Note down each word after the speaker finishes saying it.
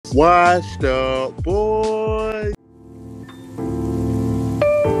Washed up, boys.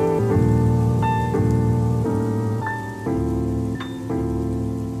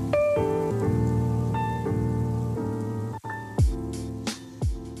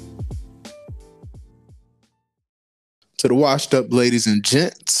 To the washed up ladies and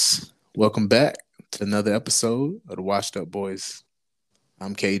gents, welcome back to another episode of the Washed Up Boys.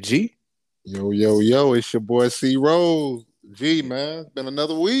 I'm KG. Yo, it's your boy C Rose. G, man, it's been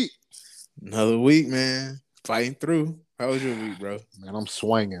another week. Another week, man. Fighting through. How was your week, bro? Man, I'm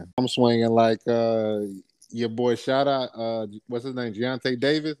swinging. I'm swinging like your boy, shout out, what's his name? Deontay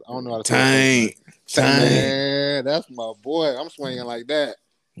Davis? I don't know how to say it. Tank. Man, that's my boy. I'm swinging like that.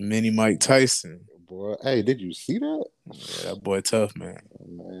 Mini Mike Tyson. Boy, hey, did you see that? Yeah, that boy tough, man.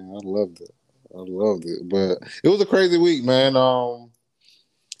 Man, I loved it. But it was a crazy week, man.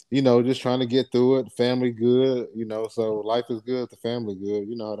 Just trying to get through it. Family good, so life is good, the family good.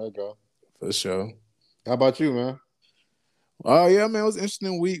 You know how that go. For sure. How about you, man? Oh, yeah, man. It was an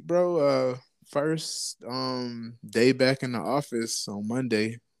interesting week, bro. First day back in the office on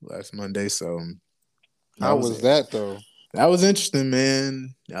last Monday. So how was that, though? That was interesting,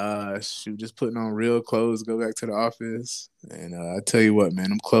 man. Just putting on real clothes, go back to the office. And I tell you what,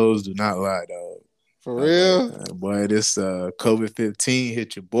 man, them clothes do not lie, dog. For real? Boy, this COVID-15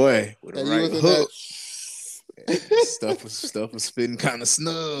 hit your boy with a right hook. Stuff was fitting kind of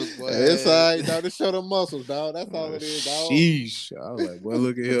snug, boy. It's all right, dog. Just show the muscles, dog. That's all it is, dog. Sheesh. I was like, boy,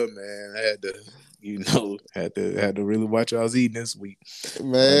 look at him, man. I had to really watch what I was eating this week.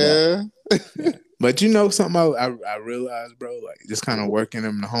 Man. But something I realized, bro, like just kind of working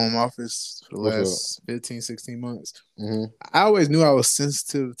in the home office for the last 15, 16 months. Mm-hmm. I always knew I was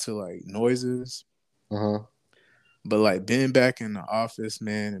sensitive to like noises. Uh-huh. But like being back in the office,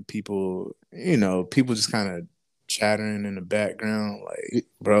 man, and people just kind of chattering in the background, like,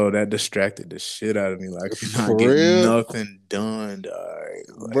 bro, that distracted the shit out of me. Like, you're not getting nothing done, dog.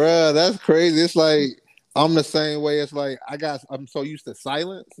 Like, bro, that's crazy. It's like I'm the same way. It's like I'm so used to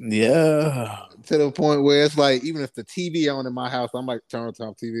silence. Yeah. To the point where it's like even if the TV on in my house, I'm like turn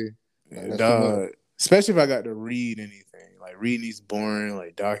on TV. Like, dog. Especially if I got to read anything, like reading these boring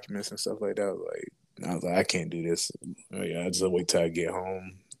like documents and stuff like that. I was like, I can't do this. I just wait till I get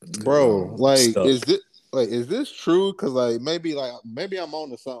home, bro. Is this true? Because maybe I'm on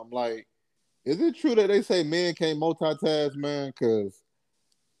to something. Like, is it true that they say men can't multitask, man? Because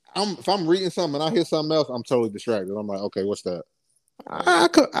if I'm reading something and I hear something else, I'm totally distracted. I'm like, okay, what's that? I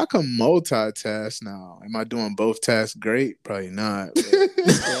could multitask now. Am I doing both tasks great? Probably not.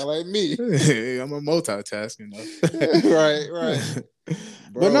 But like me. I'm a multitasking though. Right.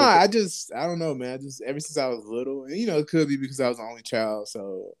 Bro, but no, I don't know, man. Ever since I was little, and it could be because I was the only child,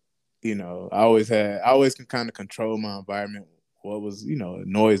 so I always can kind of control my environment, what was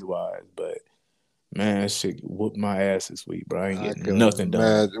noise wise, but man, that shit whooped my ass this week, bro. I ain't getting nothing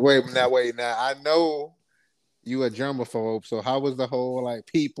done. Wait now. I know you a germaphobe, so how was the whole like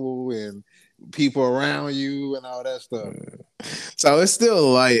people around you and all that stuff? So it's still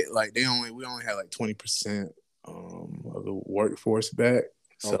light. Like we only had like 20% of the workforce back.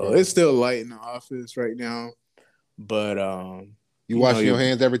 So It's still light in the office right now. But you washing your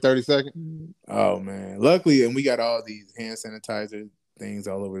hands every 30 seconds? Oh man. Luckily, and we got all these hand sanitizer things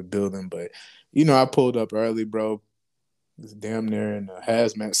all over the building. But I pulled up early, bro. It's damn near in a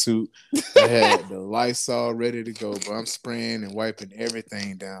hazmat suit. I had the Lysol ready to go, but I'm spraying and wiping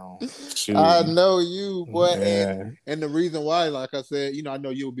everything down. Shoot. I know you, boy. Yeah. And the reason why, like I said, I know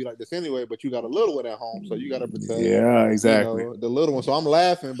you'll be like this anyway, but you got a little one at home, so you got to protect. Yeah, exactly. The little one. So I'm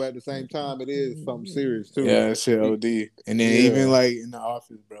laughing, but at the same time, it is something serious too. Yeah, that shit OD. And then even like in the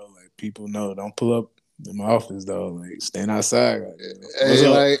office, bro, like people know, don't pull up in my office though. Like stand outside. What's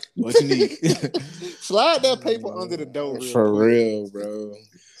up? Like, what you need? Slide that paper under the door. For real, bro.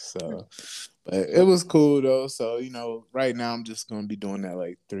 So, but it was cool though. So right now I'm just gonna be doing that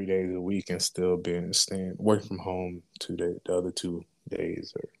like 3 days a week and still working from home the other 2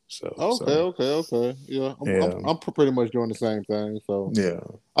 days or so. Okay. Yeah, I'm pretty much doing the same thing. So yeah,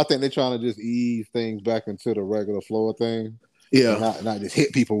 I think they're trying to just ease things back into the regular flow of things. Yeah, not just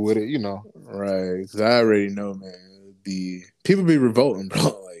hit people with it, Right, because I already know, man. People be revolting, bro.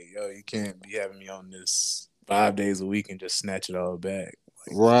 Like, yo, you can't be having me on this 5 days a week and just snatch it all back.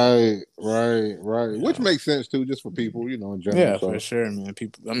 Like, right. Which makes sense too, just for people, in general. Yeah, so. For sure, man.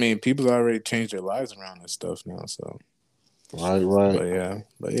 People already changed their lives around this stuff now. So, right. But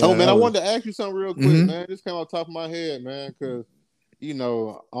yeah. Oh man, I wanted to ask you something real quick, man. Just came off the top of my head, man, because.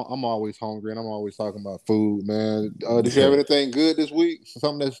 I'm always hungry and I'm always talking about food, man. Did you have anything good this week?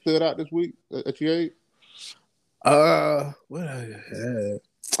 Something that stood out this week that you ate? What I had?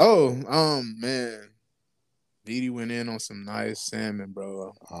 Man. Didi went in on some nice salmon,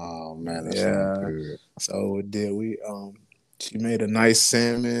 bro. Oh man, that sounds Yeah. good. So did we she made a nice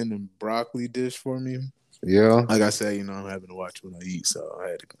salmon and broccoli dish for me. Yeah. Like I said, I'm having to watch what I eat, so I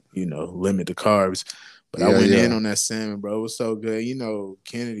had to, limit the carbs. But I Yeah, went in yeah. on that salmon, bro. It was so good.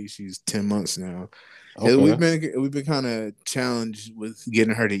 Kennedy, she's 10 months now. We've Okay. been kind of challenged with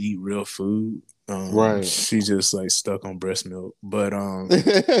getting her to eat real food. Right. She's just like stuck on breast milk. But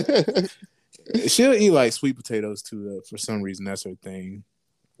she'll eat like sweet potatoes too. For some reason, that's her thing.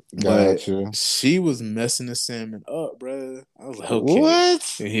 But Gotcha. she was messing the salmon up, bro. I was like, okay,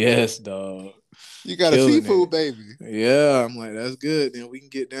 What? yes, dog, You got a killing seafood it. baby. Yeah, I'm like, that's good. Then we can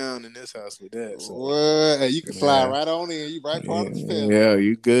get down in this house with that. So What? Hey, you can slide yeah, right on in. You right part of the family. yeah,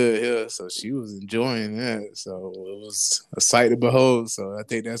 you good. Yeah, so she was enjoying that. So it was a sight to behold. So I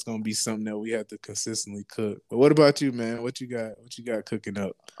think that's gonna be something that we have to consistently cook. But what about you, man? What you got? What you got cooking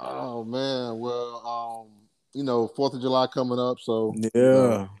up? Oh man. Well, 4th of July coming up, so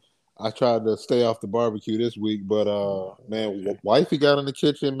Yeah. I tried to stay off the barbecue this week, but man, wifey got in the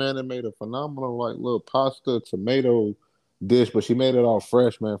kitchen, man, and made a phenomenal like little pasta tomato dish, but she made it all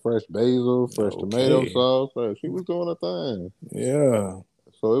fresh, man, fresh basil, fresh tomato Okay. sauce. She was doing a thing, Yeah.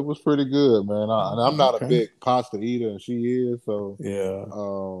 so it was pretty good, man. And I'm not a Okay. big pasta eater, and she is, so. Yeah.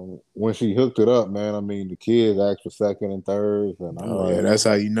 When she hooked it up, man, I mean the kids asked for second and thirds, and I'm Oh yeah, like, that's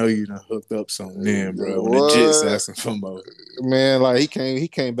how you know you done hooked up something then, bro. When the jits what? asking for more. Man, like he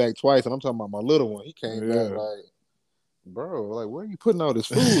came back twice, and I'm talking about my little one. He came back Yeah. like, bro, like where are you putting all this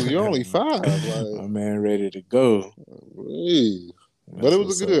food? You're only 5, like, My man ready to go. please. But it That's was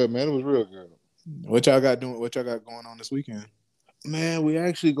what's up. good, man. It was real good. What y'all got going on this weekend? Man, we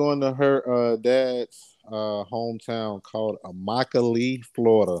actually going to her dad's hometown called Immokalee,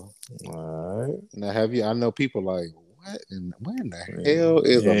 Florida. All right. Now, have you? I know people like, where in the hell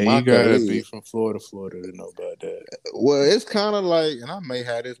is Yeah, you gotta be Immokalee? from Florida to know about that. Well, it's kind of like, and I may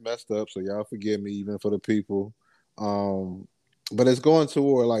have this messed up, so y'all forgive me, even for the people. Um, but it's going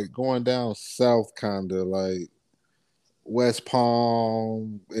toward like going down south, kind of like West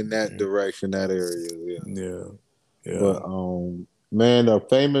Palm in that direction, that area. Yeah. Yeah. But Yeah. man, the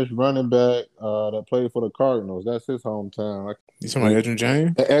famous running back that played for the Cardinals, that's his hometown. You talking about Edrin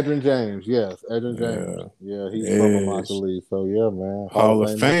James? Edrin James, yes, Edrin James. Yeah. Yeah, he's from Yes. Immokalee. So yeah, man, Hall of Hall of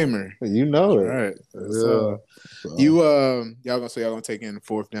Famer. Famer. You That's know it. right. That's Yeah. So. y'all gonna take in the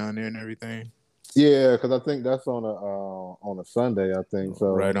fourth down there and everything? Yeah, because I think that's on a Sunday, I think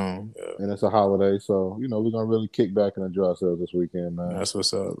so, Right on. Yeah. and it's a holiday, so we're gonna really kick back and enjoy ourselves this weekend, man. That's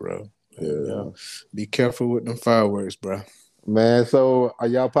what's up, bro. Yeah. Yeah, Be careful with them fireworks, bro. man. So are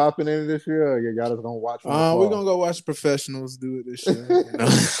y'all popping in this year? Or y'all just gonna watch from We're afar? gonna go watch professionals do it this year.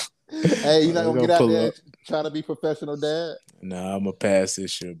 Hey, you're not We're gonna gonna get out pull there up. and try to be professional dad? Nah, I'm gonna pass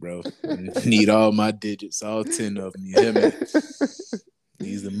this year, bro. Need all my digits, all 10 of them. You hear me?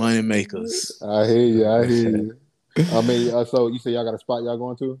 These the money makers. I hear you. I hear you. I mean, so you say y'all got a spot y'all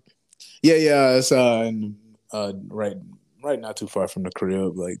going to? Yeah. It's right not too far from the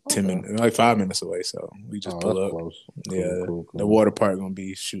crib, like 10 minutes, like 5 minutes away. So we just Oh, pull that's up. close. Yeah, Cool. the water park gonna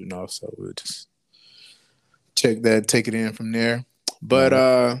be shooting off, so we'll just check that, take it in from there. But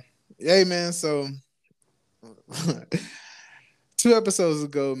Nice. hey man, so 2 episodes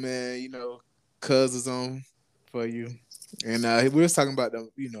ago, man, Cuz is on for you. And we was talking about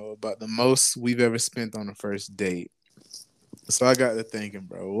about the most we've ever spent on a first date. So I got to thinking,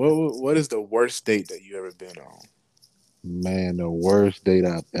 bro, what is the worst date that you ever been on? Man, the worst date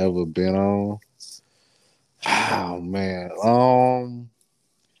I've ever been on. Oh man.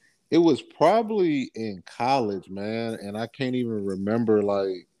 It was probably in college, man, and I can't even remember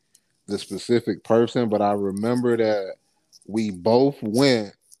like the specific person, but I remember that we both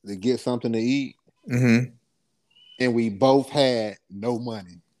went to get something to eat, Mm-hmm. and we both had no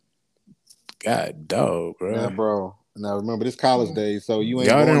money. God dog, Now, bro. bro, now remember this college days, so you ain't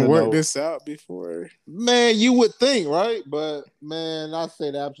Y'all going didn't to work know. this out before. Man, you would think, right? But man, I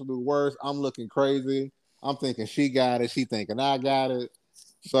say the absolute worst. I'm looking crazy. I'm thinking she got it. She thinking I got it.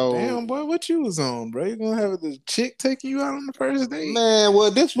 So Damn, boy, what you was on, bro? You gonna have the chick taking you out on the first date? man, well,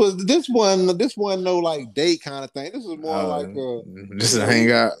 this one no like date kind of thing. This is more like This is a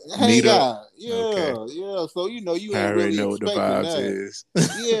hangout, meet hang up. out. Okay, Yeah. So you I ain't already really know what the expecting vibes that. is.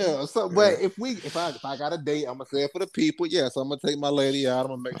 Yeah. So, Yeah. but if I got a date, I'm gonna say it for the people. Yes, I'm gonna take my lady out.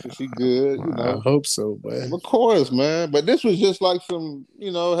 I'm gonna make sure she good. I hope so, boy. Of course, man. But this was just like some,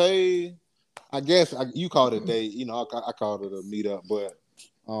 hey, I guess you called it a date. I called it a meetup. But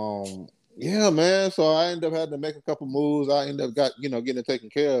yeah, man. So I ended up having to make a couple moves. I ended up getting it taken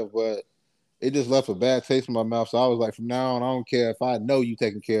care of. But it just left a bad taste in my mouth. So I was like, from now on, I don't care if I know you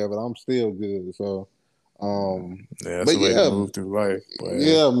taking care of it. I'm still good. So, That's but the way to yeah, move through life. But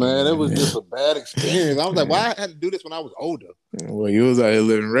yeah, man, it was just a bad experience. I was like, why I had to do this when I was older? well, you was out here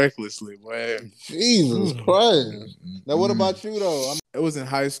living recklessly, boy. Jesus Christ. Now, what about you though? It was in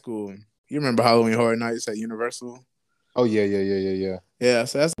high school. You remember Halloween Horror Nights at Universal? Oh yeah. Yeah,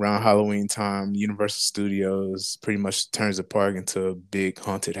 so that's around Halloween time. Universal Studios pretty much turns the park into a big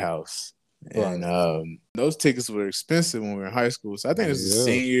haunted house. Right. And those tickets were expensive when we were in high school. So I think it was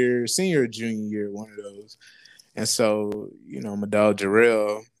the senior or junior year, one of those. And so, my dog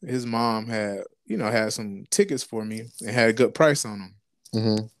Jarrell, his mom had some tickets for me and had a good price on them.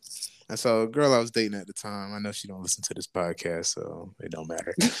 Mm-hmm. And so, a girl I was dating at the time, I know she don't listen to this podcast, so it don't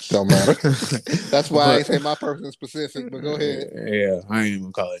matter. Don't matter. That's why I ain't say my person specific, but go ahead. Yeah, I ain't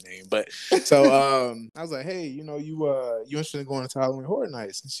even call it name. But so I was like, hey, you interested in going to Halloween Horror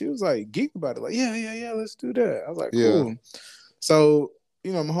Nights? And she was like, geek about it, like, yeah, let's do that. I was like, cool. Yeah. So, my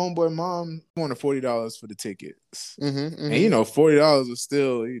homeboy mom wanted $40 for the tickets. And $40 was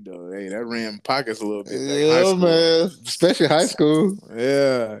still, hey, that ran pockets a little bit. Yeah, man. Especially high school.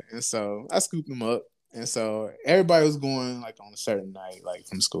 Yeah. And so I scooped them up. And so everybody was going like on a certain night, like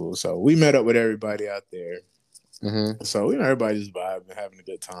from school. So we met up with everybody out there. So, everybody just vibing, having a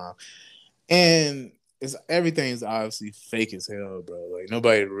good time. And everything's obviously fake as hell, bro. Like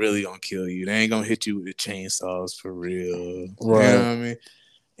nobody really gonna kill you. They ain't gonna hit you with the chainsaws for real. Right. You know what I mean?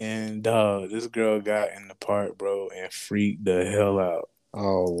 And this girl got in the park, bro, and freaked the hell out.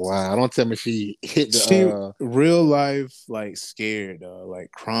 Oh wow! Don't tell me she hit the. She real life like scared,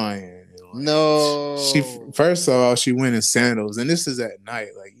 like crying. And, no. She first of all she went in sandals, and this is at night.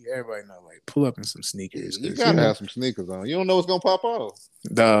 Like everybody know, like pull up in some sneakers. You gotta have some sneakers on. You don't know what's gonna pop off.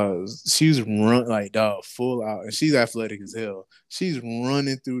 She's full out, and she's athletic as hell. She's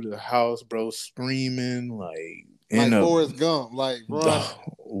running through the house, bro, screaming like Forrest Gump, like run,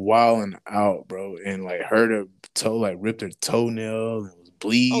 wilding out, bro, and like hurt her toe, like ripped her toenail and was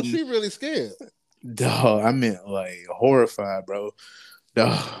bleeding. Oh, she really scared. Dog, I meant like horrified, bro.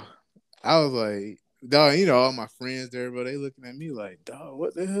 Dog, I was like, dog, all my friends there, bro, they looking at me like, dog,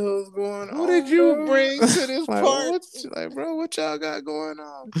 what the hell is going on? Who did you bring to this park? Bro, what y'all got going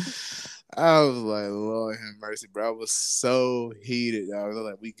on? I was like, Lord have mercy, bro. I was so heated. I was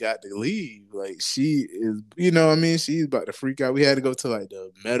like, we got to leave. Like, she is, she's about to freak out. We had to go to like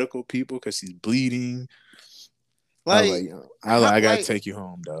the medical people because she's bleeding. I gotta take you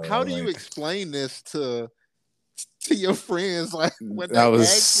home, dog. How do you explain this to your friends? Like when they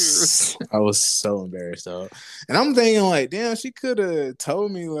asked you? I was so embarrassed, dog. And I'm thinking, like, damn, she could have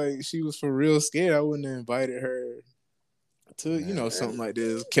told me like she was for real scared. I wouldn't have invited her to, something like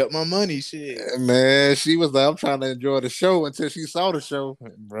this. Kept my money, shit. Man, she was like, I'm trying to enjoy the show until she saw the show.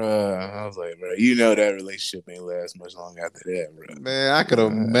 Bruh, I was like, bro, that relationship ain't last much long after that, bro. Man, I could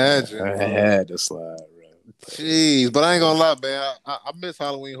imagine. I had to slide, bro. Jeez, but I ain't gonna lie, man. I miss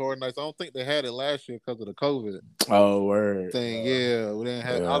Halloween Horror Nights. I don't think they had it last year because of the COVID. Oh, word. Thing, yeah. We didn't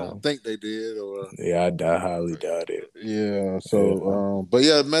have. I don't think they did. Yeah, I highly doubt it. Yeah. So, but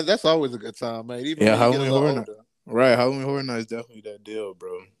yeah, man, that's always a good time, man. Even Halloween Horror Nights. Right, Halloween Horror Nights is definitely that deal,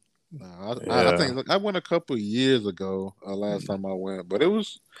 bro. I think I went a couple of years ago. Last time I went, but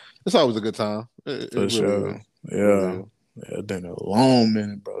it's always a good time. For sure. Yeah. It's been a long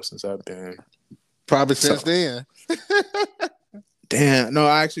minute, bro, since I've been. Probably since then. Damn. No,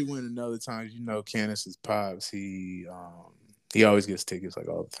 I actually went another time. Candace's pops, he always gets tickets like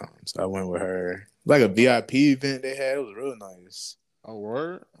all the time. So I went with her. Like a VIP event they had. It was real nice. Oh,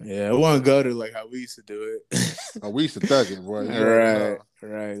 word? Yeah, I want to go to like how we used to do it. We used to thug it, boy. Right.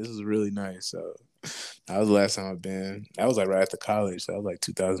 This was really nice. So that was the last time I've been. That was like right after college. So that was like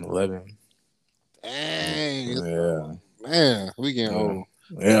 2011. Dang. Yeah. Man, we getting old.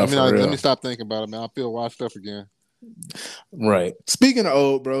 Yeah, let me stop thinking about it, man. I feel washed up again. Right. Speaking of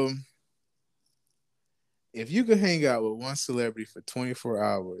old, bro, if you could hang out with one celebrity for 24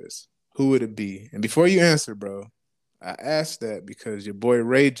 hours, who would it be? And before you answer, bro, I asked that because your boy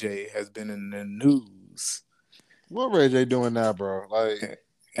Ray J has been in the news. What Ray J doing now, bro? Like,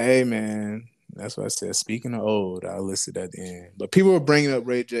 hey, man, that's what I said. Speaking of old, I listed at the end. But people were bringing up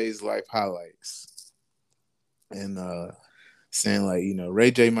Ray J's life highlights. And, saying like, Ray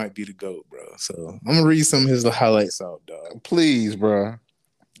J might be the GOAT, bro. So I'm gonna read some of his highlights out, dog. Please, bro.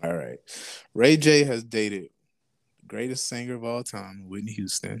 All right. Ray J has dated the greatest singer of all time, Whitney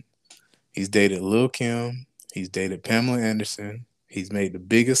Houston. He's dated Lil' Kim. He's dated Pamela Anderson. He's made the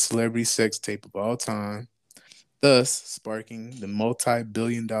biggest celebrity sex tape of all time, thus sparking the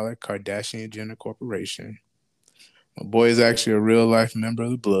multi-billion-dollar Kardashian-Jenner Corporation. My boy is actually a real-life member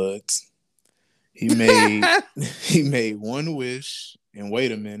of the Bloods. He made One Wish, and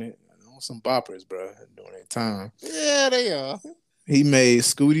wait a minute, some boppers, bro, during that time. Yeah, they are. He made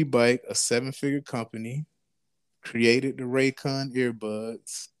Scooty Bike a 7-figure company, created the Raycon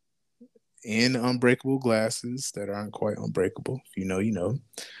earbuds and unbreakable glasses that aren't quite unbreakable. If you know, you know.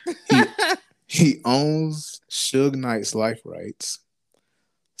 He owns Suge Knight's life rights.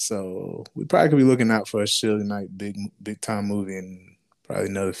 So we probably could be looking out for a Suge Knight big time movie in probably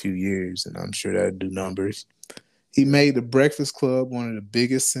another few years, and I'm sure that'd do numbers. He made The Breakfast Club one of the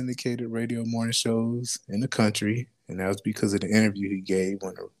biggest syndicated radio morning shows in the country, and that was because of the interview he gave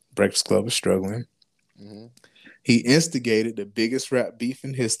when The Breakfast Club was struggling. Mm-hmm. He instigated the biggest rap beef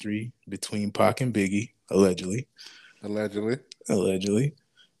in history between Pac and Biggie, allegedly. And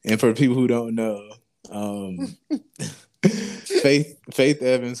for people who don't know, Faith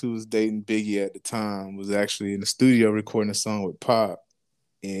Evans, who was dating Biggie at the time, was actually in the studio recording a song with Pac.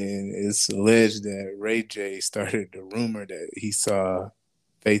 And it's alleged that Ray J started the rumor that he saw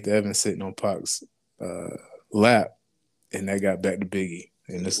Faith Evans sitting on Pac's lap, and that got back to Biggie.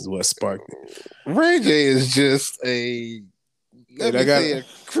 And this is what sparked it. Ray J is just a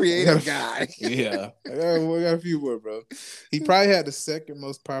creative guy. Yeah. I got a few more, bro. He probably had the second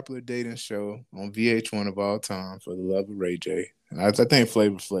most popular dating show on VH1 of all time, For the Love of Ray J. And I think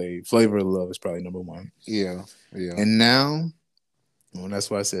Flavor of Love is probably number one. Yeah. And now, well,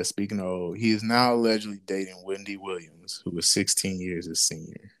 that's why I said, speaking of old, he is now allegedly dating Wendy Williams, who was 16 years his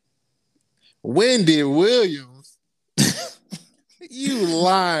senior. Wendy Williams? You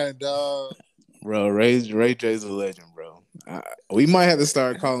lying, dog. Bro, Ray J's a legend, bro. We might have to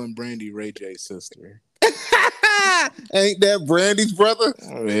start calling Brandy Ray J's sister. Ain't that Brandy's brother?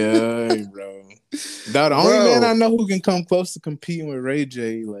 Oh, yeah, bro. The only man I know who can come close to competing with Ray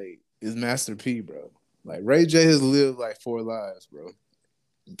J, like, is Master P, bro. Like, Ray J has lived like 4 lives, bro.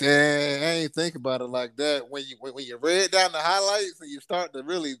 Dang, I ain't think about it like that. When you read down the highlights and you start to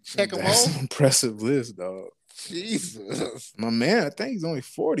really check them That's off. an impressive list, dog. Jesus. My man, I think he's only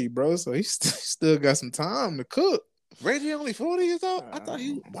 40, bro, so he still got some time to cook. Ray J only 40 years old? I thought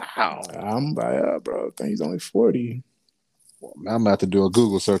wow. I'm by bro. I think he's only 40. Well, I'm about to do a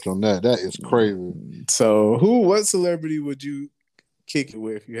Google search on that. That is crazy. So what celebrity would you kick it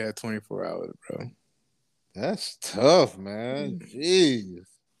with if you had 24 hours, bro? That's tough, man. Jeez.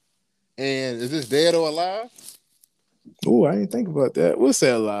 And is this dead or alive? Oh, I didn't think about that. We'll say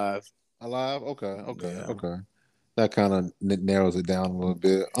alive. Alive? Okay. Yeah. Okay. That kind of narrows it down a little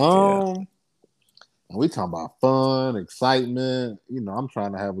bit. We talking about fun, excitement. You know, I'm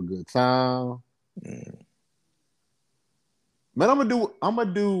trying to have a good time. Man, I'm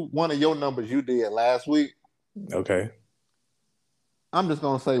gonna do one of your numbers you did last week. Okay. I'm just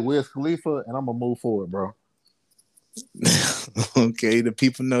gonna say Wiz Khalifa, and I'm gonna move forward, bro. Okay, the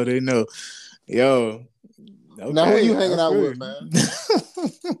people know they know. Yo. Okay, now who you hanging out with, man?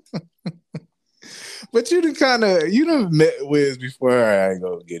 But you done met Wiz before. I ain't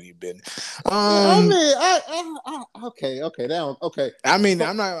gonna get any business. Okay. Okay. I mean,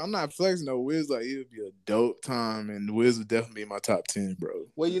 I'm not flexing no Wiz. Like, it would be a dope time, and Wiz would definitely be in my top 10, bro.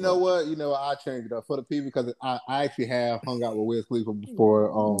 Well, you know what? I changed it up for the people because I actually have hung out with Wiz Khalifa before.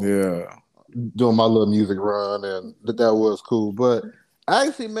 Doing my little music run, and that was cool. But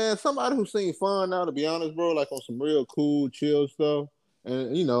actually, man, somebody who seems fun now, to be honest, bro, like on some real cool, chill stuff.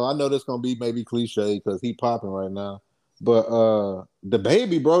 And I know this gonna be maybe cliche because he popping right now, but the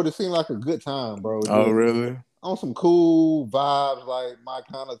baby, bro, this seemed like a good time, bro. Oh, really? On some cool vibes, like my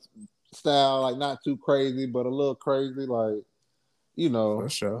kind of style, like not too crazy, but a little crazy, like For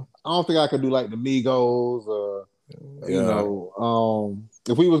sure. I don't think I could do like the Migos, or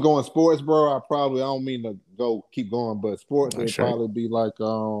if we was going sports, bro, I don't mean to keep going, but sports would probably be like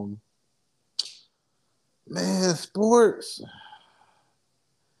man, sports.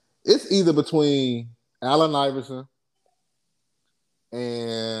 It's either between Allen Iverson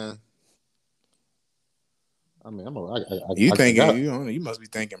and you must be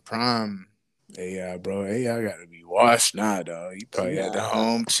thinking prime AI, bro. AI got to be washed now, dog. You probably at the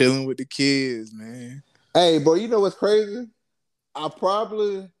home chilling with the kids, man. Hey, bro, you know what's crazy? I'll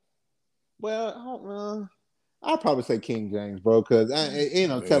probably say King James, bro, because ain't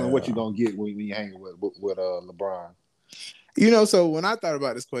no telling what you're gonna get when you hanging with LeBron. So when I thought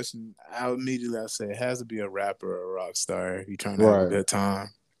about this question, I immediately said it has to be a rapper or a rock star if you're trying to have a good time.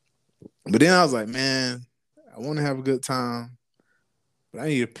 But then I was like, man, I want to have a good time, but I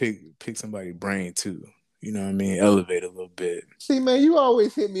need to pick somebody's brain too. You know what I mean? Elevate a little bit. See, man, you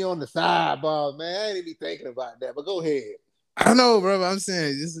always hit me on the sidebar, man. I ain't even thinking about that, but go ahead. I know, bro. But I'm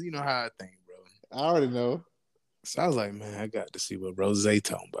saying this is how I think, bro. I already know. So I was like, man, I got to see what Rose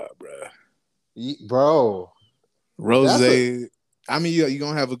talking about, bro. Bro, Rose. I mean, you're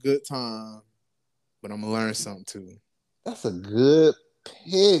gonna have a good time, but I'm gonna learn something too. That's a good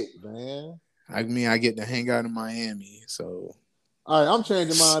pick, man. I mean, I get to hang out in Miami, so. All right, I'm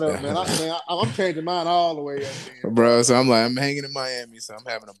changing mine up, man. I'm changing mine all the way up, then, bro. So I'm hanging in Miami, so I'm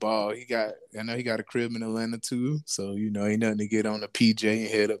having a ball. I know he got a crib in Atlanta too, so ain't nothing to get on the PJ and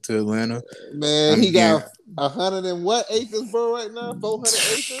head up to Atlanta. Man, he got 100 and what acres, bro? Right now, 400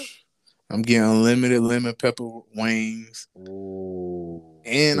 acres. I'm getting unlimited lemon pepper wings. Ooh,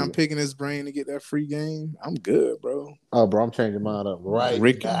 and I'm picking his brain to get that free game. I'm good, bro. Oh, bro, I'm changing mine up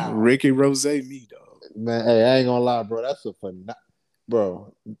now. Ricky Rose, me, dog. Man, hey, I ain't gonna lie, bro. That's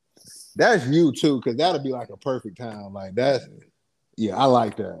bro. That's you too, because that'll be like a perfect time. Like that's, yeah, I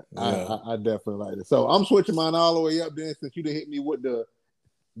like that. Yeah. I definitely like it. So I'm switching mine all the way up then, since you done hit me with the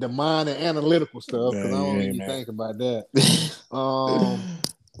mind and analytical stuff, because I don't even think about that.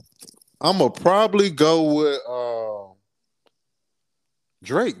 I'm gonna probably go with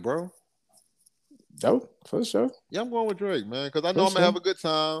Drake, bro. Oh, for sure. Yeah, I'm going with Drake, man, because I know I'm gonna have a good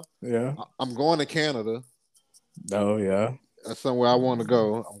time. Yeah, I'm going to Canada. Oh yeah, that's somewhere I want to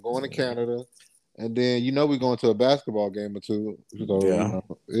go. I'm going to Canada, and then we're going to a basketball game or two. So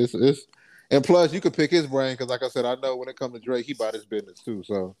it's and plus you could pick his brain, because like I said, I know when it comes to Drake, he bought his business too.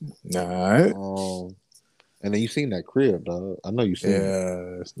 So and then you seen that crib, dog. I know you seen it.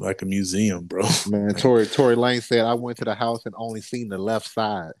 Yeah, it's like a museum, bro. Man, Tory Lane said I went to the house and only seen the left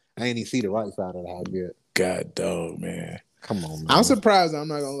side. I ain't even see the right side of the house yet. God dog, man. Come on, man. I'm surprised. I'm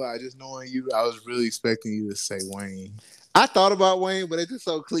not gonna lie. Just knowing you, I was really expecting you to say Wayne. I thought about Wayne, but it's just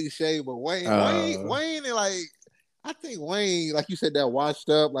so cliche. But Wayne, like, I think Wayne, like you said, that washed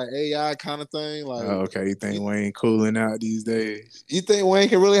up, like AI kind of thing. Like, okay, you think Wayne cooling out these days? You think Wayne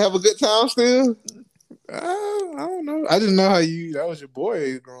can really have a good time still? I don't know. I just know how that was your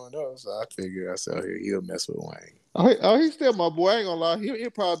boy growing up, so I figured he'll mess with Wayne. Oh, he's still my boy. I ain't gonna lie. He'll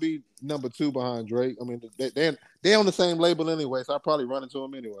probably be number 2 behind Drake. I mean, they're on the same label anyway, so I probably run into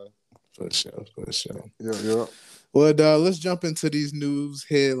him anyway. For sure. Yeah. Well, dog, let's jump into these news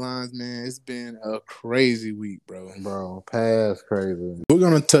headlines, man. It's been a crazy week, bro. Bro, past crazy. We're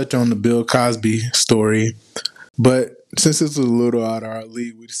gonna touch on the Bill Cosby story, but since it's a little out of our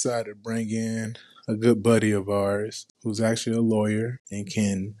league, we decided to bring in a good buddy of ours who's actually a lawyer and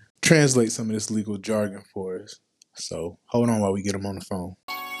can translate some of this legal jargon for us. So hold on while we get him on the phone.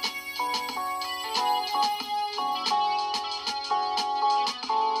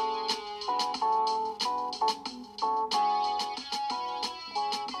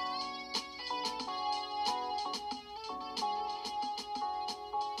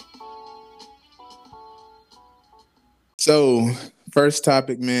 So, first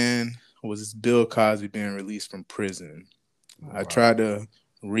topic, man, was this Bill Cosby being released from prison. Wow. I tried to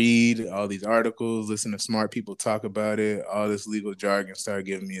read all these articles, listen to smart people talk about it. All this legal jargon started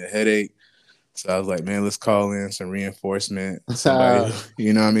giving me a headache. So I was like, man, let's call in some reinforcement.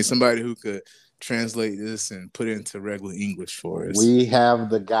 Somebody, somebody who could translate this and put it into regular English for us. We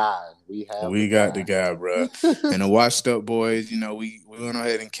have the guy. We got the guy, bro. And the washed up boys, we went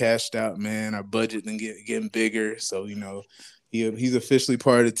ahead and cashed out, man. Our budget then getting bigger. So, he's officially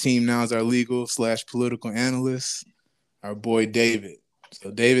part of the team now as our legal/political analyst, our boy David. So,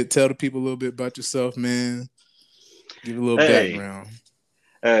 David, tell the people a little bit about yourself, man. Give a little background.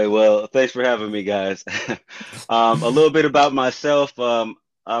 Hey, well, thanks for having me, guys. A little bit about myself.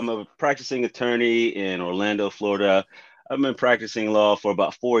 I'm a practicing attorney in Orlando, Florida. I've been practicing law for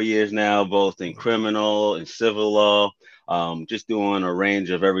about 4 years now, both in criminal and civil law, just doing a range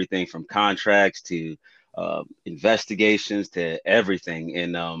of everything from contracts to investigations to everything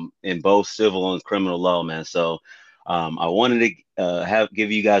in both civil and criminal law, man. So I wanted to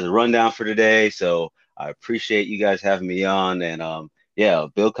give you guys a rundown for today. So I appreciate you guys having me on. And yeah,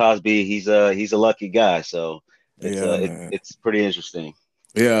 Bill Cosby, he's a lucky guy. So it's pretty interesting.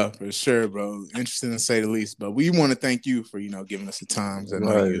 Yeah, for sure, bro. Interesting to say the least. But we want to thank you for, giving us the time. I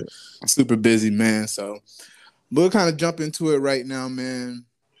know you're a super busy, man. So we'll kind of jump into it right now, man.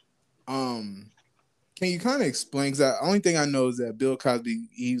 Can you kind of explain? Because the only thing I know is that Bill Cosby,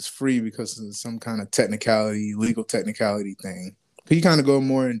 he's free because of some kind of legal technicality thing. Can you kind of go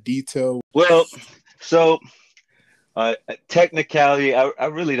more in detail? Well, so technicality, I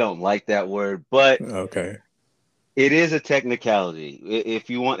really don't like that word, but okay. It is a technicality. If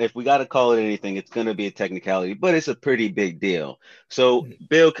we got to call it anything, it's going to be a technicality, but it's a pretty big deal. So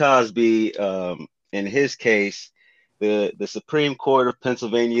Bill Cosby, in his case, the Supreme Court of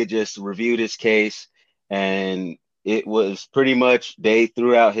Pennsylvania just reviewed his case, and it was pretty much, they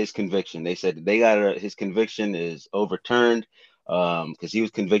threw out his conviction. They said his conviction is overturned. because he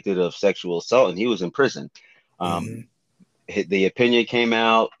was convicted of sexual assault and he was in prison. The opinion came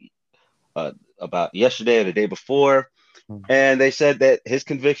out about yesterday or the day before, and they said that his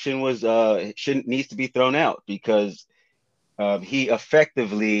conviction was needs to be thrown out because he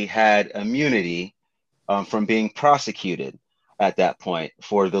effectively had immunity from being prosecuted at that point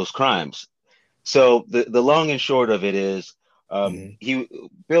for those crimes. So the long and short of it is,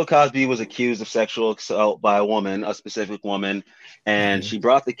 Bill Cosby was accused of sexual assault by a woman, a specific woman, and she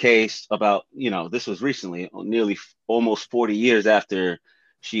brought the case about, this was recently, nearly almost 40 years after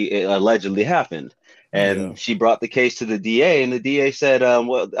it allegedly happened. And she brought the case to the DA, and the DA said,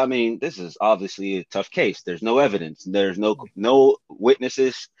 well, I mean, this is obviously a tough case. There's no evidence. There's no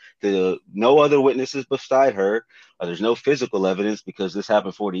witnesses, no other witnesses beside her. There's no physical evidence because this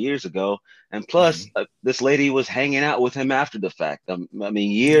happened 40 years ago. And plus, this lady was hanging out with him after the fact. I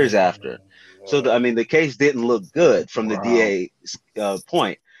mean, years after. So, the case didn't look good from the DA's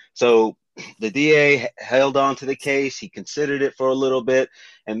point. So the DA held on to the case. He considered it for a little bit.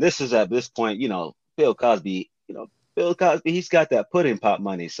 And this is at this point, Bill Cosby, he's got that pudding pop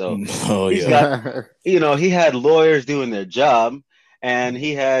money. So he's got, he had lawyers doing their job and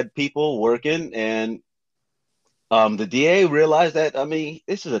he had people working, and the DA realized that,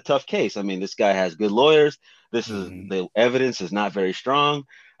 this is a tough case. This guy has good lawyers. The evidence is not very strong.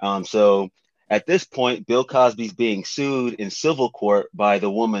 So at this point, Bill Cosby's being sued in civil court by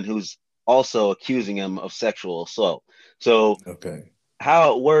the woman who's also accusing him of sexual assault. So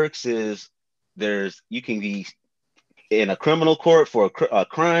how it works is you can be in a criminal court for a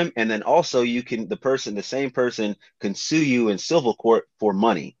crime, and then also the same person can sue you in civil court for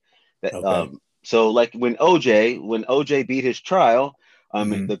money. So like when OJ beat his trial,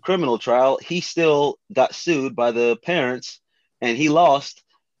 the criminal trial, he still got sued by the parents and he lost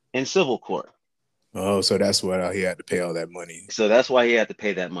in civil court. Oh, so that's why he had to pay all that money. So that's why he had to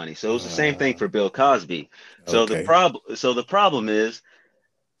pay that money. So it was the same thing for Bill Cosby. So the problem is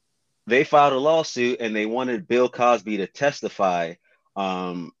they filed a lawsuit and they wanted Bill Cosby to testify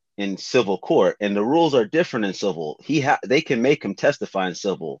in civil court, and the rules are different in civil. They can make him testify in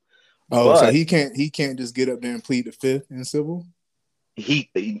civil. Oh, so he can't just get up there and plead the fifth in civil?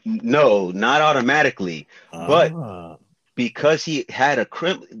 No, not automatically. But because he had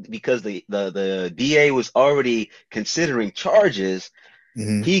because the DA was already considering charges,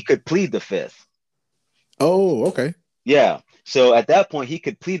 he could plead the fifth. Oh, okay. Yeah. So at that point, he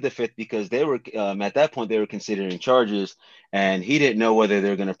could plead the fifth because they were at that point they were considering charges, and he didn't know whether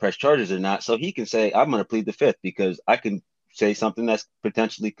they're going to press charges or not. So he can say, "I'm going to plead the fifth because I can say something that's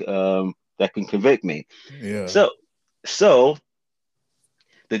potentially that can convict me." Yeah. So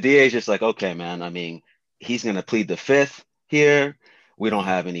the DA is just like, okay, man. He's going to plead the fifth here. We don't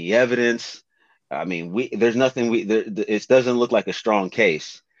have any evidence. There's nothing. It doesn't look like a strong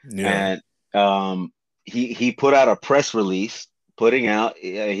case. Yeah. And he put out a press release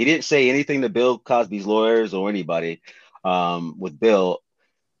he didn't say anything to Bill Cosby's lawyers or anybody with Bill.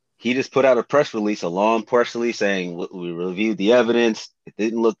 He just put out a press release, a long press release saying we reviewed the evidence. It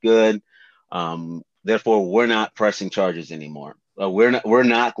didn't look good. Therefore, we're not pressing charges anymore. We're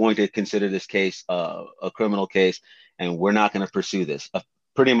not going to consider this case a criminal case, and we're not going to pursue this.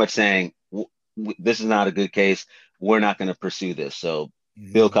 Pretty much saying this is not a good case. We're not going to pursue this. So,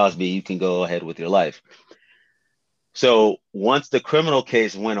 Bill Cosby, you can go ahead with your life. So once the criminal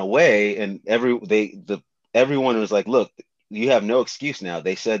case went away, and everyone was like, "Look, you have no excuse now."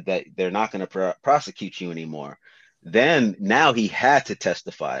 They said that they're not going to prosecute you anymore. Then now he had to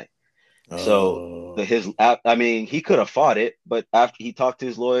testify. So he could have fought it, but after he talked to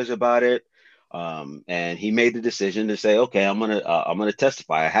his lawyers about it, and he made the decision to say, "Okay, I'm gonna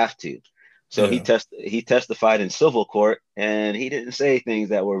testify. I have to." So he testified in civil court, and he didn't say things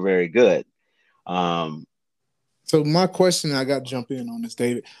that were very good. So my question, I got to jump in on this,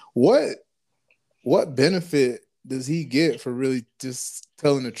 David. What benefit does he get for really just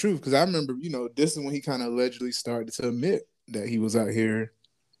telling the truth? Because I remember, this is when he kind of allegedly started to admit that he was out here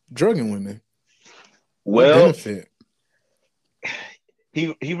drugging women. What benefit?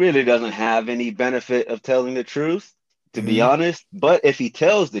 He really doesn't have any benefit of telling the truth, to be honest. But if he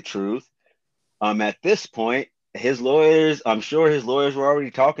tells the truth, at this point, I'm sure his lawyers were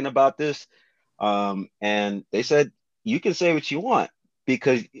already talking about this. And they said, you can say what you want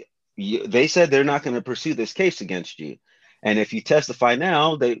because they said they're not going to pursue this case against you. And if you testify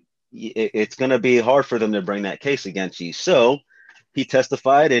now, it's going to be hard for them to bring that case against you. So he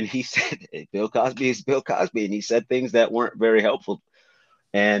testified and he said, Bill Cosby is Bill Cosby. And he said things that weren't very helpful.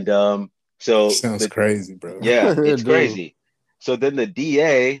 And so sounds crazy, bro. Yeah, it's crazy. So then the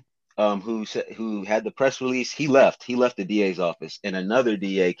DA who had the press release, he left. He left the DA's office, and another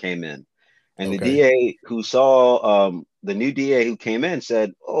DA came in. And the Okay. DA who saw the new DA who came in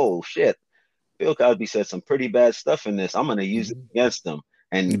said, "Oh shit, Bill Cosby said some pretty bad stuff in this. I'm going to use it against him."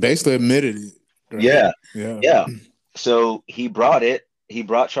 He And basically admitted it. Right? yeah, Yeah. yeah. So he brought it. He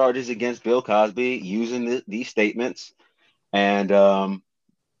brought charges against Bill Cosby using these statements, and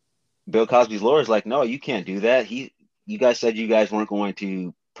Bill Cosby's lawyer's like, "No, you can't do that. You guys said you guys weren't going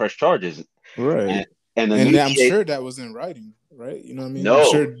to press charges." Right. And the And new I'm DA, sure that was in writing, right? You know what I mean? I'm no,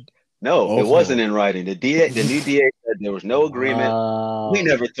 sure. no, it Also, wasn't in writing. The new DA said there was no agreement. We Wow.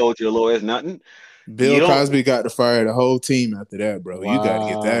 never told your lawyers nothing. You Bill don't. Cosby got to fire the whole team after that, bro. You got to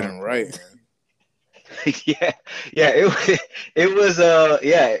get that Wow. in writing. Yeah, yeah. It was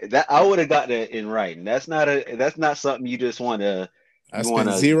yeah. That I would have gotten it in writing. That's not something you just I you want spent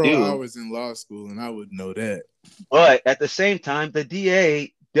to 0 hours do. in law school, and I would know that. But at the same time, the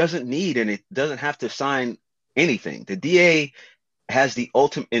DA doesn't have to sign anything. The DA has the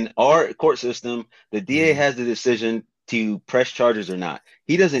ultimate in our court system. The DA Mm. has the decision to press charges or not.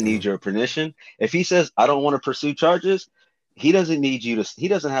 He doesn't need your permission. If he says I don't want to pursue charges, he doesn't need you to. He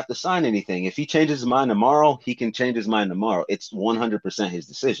doesn't have to sign anything. If he changes his mind tomorrow, he can change his mind tomorrow. It's 100% his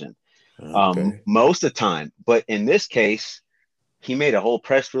decision. Okay. Most of the time, but in this case, he made a whole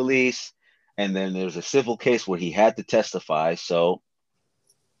press release, and then there's a civil case where he had to testify. So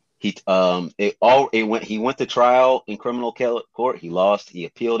he went to trial in criminal court. He lost. He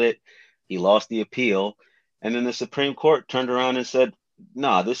appealed it. He lost the appeal, and then the Supreme Court turned around and said,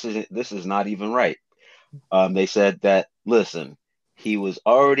 "Nah, this is not even right." They said that, listen, he was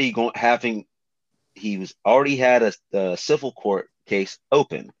already going having he was already had a civil court case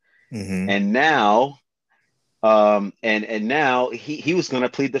open, Mm-hmm. and now and now he was going to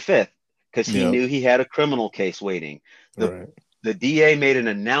plead the fifth because he Yep. knew he had a criminal case waiting. The Right. the DA made an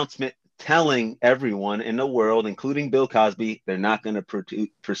announcement telling everyone in the world, including Bill Cosby, they're not going to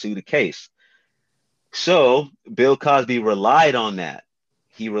pursue the case. So Bill Cosby relied on that.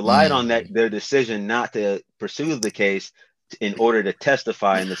 He relied on that Mm. their decision not to pursue the case in order to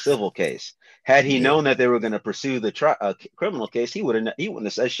testify in the civil case. Had he Yeah. known that they were going to pursue the criminal case, he wouldn't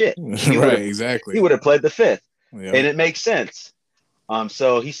have said shit. Right. He Exactly. would have pled the fifth, Yep. and it makes sense.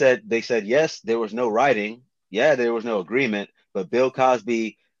 So they said yes, there was no writing, yeah, there was no agreement, but Bill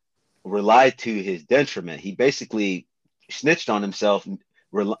Cosby relied to his detriment. He basically snitched on himself,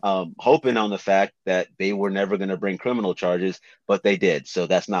 hoping on the fact that they were never going to bring criminal charges, but they did. So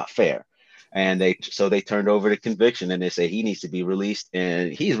that's not fair. And they turned over the conviction, and they say he needs to be released,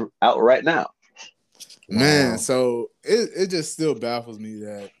 and he's out right now. Man, Wow. so it just still baffles me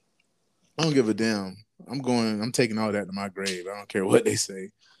that I don't give a damn. I'm taking all that to my grave. I don't care what they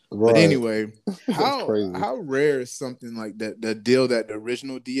say. But Right. anyway, That's crazy. how rare is something like that? The deal that the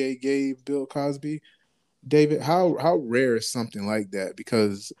original DA gave Bill Cosby, David. How rare is something like that?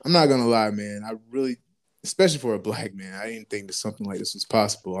 Because I'm not gonna lie, man. I really, especially for a black man, I didn't think that something like this was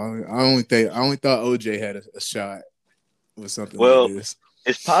possible. I only thought OJ had a shot with something like Well, this.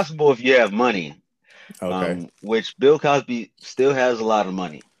 it's possible if you have money, Okay, which Bill Cosby still has a lot of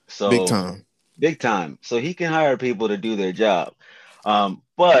money. big So time. big time. So he can hire people to do their job.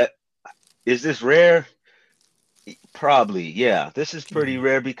 But is this rare? Probably, yeah. This is pretty Mm.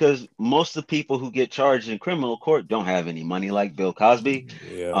 rare because most of the people who get charged in criminal court don't have any money like Bill Cosby.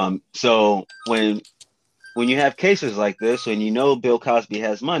 Yeah. So when you have cases like this and you know Bill Cosby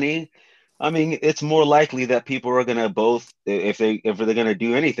has money, I mean, it's more likely that people are gonna both, if they're gonna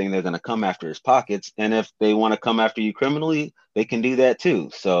do anything, they're gonna come after his pockets, and if they want to come after you criminally, they can do that too.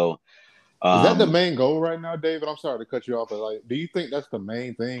 So, Is that the um, main goal right now, David? I'm sorry to cut you off, but like, do you think that's the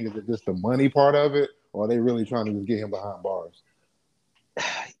main thing? Is it just the money part of it, or are they really trying to just get him behind bars?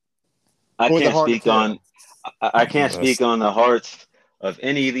 I Or is it can't hard to speak on tell? I can't speak That's, on the hearts of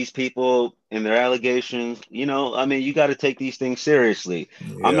any of these people and their allegations. I mean, you got to take these things seriously.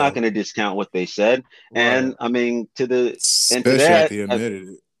 I'm not yeah. going to discount what they said, Right. and I mean to Especially that, after he admitted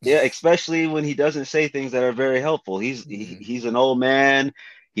it. yeah, especially when he doesn't say things that are very helpful. Mm. He's an old man.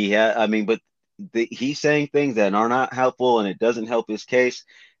 I mean, but he's saying things that are not helpful, and it doesn't help his case.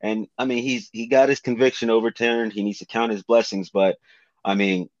 And I mean, he got his conviction overturned. He needs to count his blessings, but I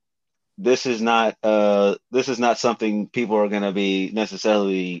mean, this is not something people are going to be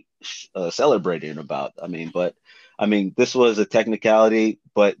necessarily celebrating about. I mean, this was a technicality,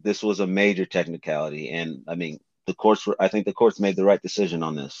 but this was a major technicality, and I mean, I think the courts made the right decision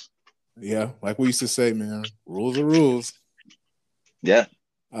on this. Yeah, like we used to say, man, rules are rules. Yeah.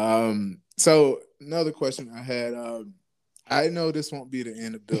 So another question I had, I know this won't be the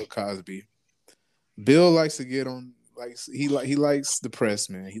end of Bill Cosby. Bill likes to get on he likes the press,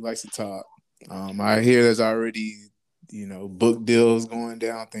 man. He likes to talk. I hear there's already, book deals going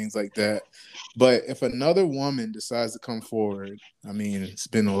down, things like that. But if another woman decides to come forward, I mean, it's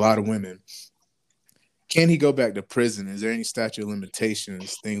been a lot of women. Can he go back to prison? Is there any statute of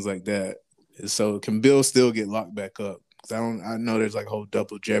limitations, things like that? So can Bill still get locked back up? Because I know there's like whole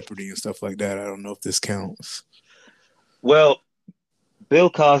double jeopardy and stuff like that. I don't know if this counts. Well, Bill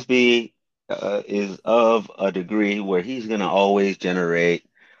Cosby is of a degree where he's going to always generate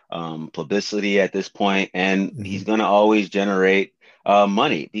publicity at this point, and he's going to always generate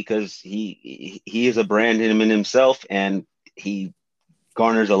money because he is a brand in himself, and he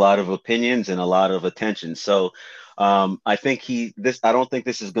garners a lot of opinions and a lot of attention. So I think I don't think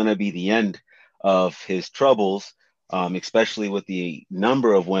this is going to be the end of his troubles, especially with the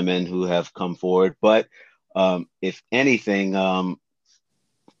number of women who have come forward. But if anything,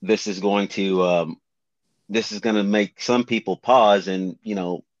 this is going to make some people pause and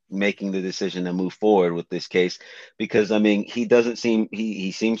making the decision to move forward with this case, because I mean he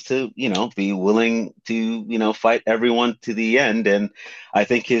seems to be willing to fight everyone to the end, and I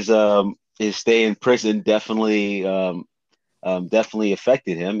think his stay in prison definitely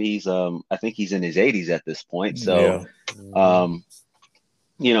affected him. I think he's in his 80s at this point, so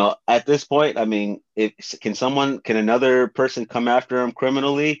at this point, I mean, can another person come after him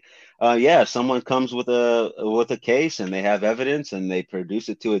criminally? Yeah, if someone comes with a case and they have evidence and they produce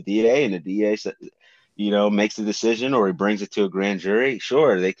it to a DA and the DA, makes a decision or he brings it to a grand jury,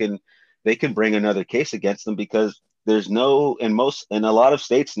 sure, they can bring another case against them, because there's in a lot of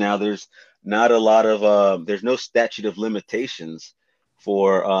states now, there's no statute of limitations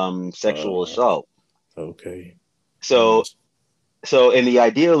for sexual assault. Okay. So, and the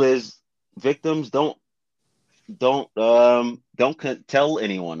ideal is victims don't tell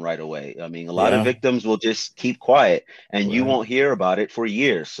anyone right away. I mean, a lot of victims will just keep quiet, and you won't hear about it for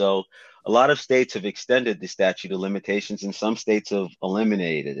years. So a lot of states have extended the statute of limitations, and some states have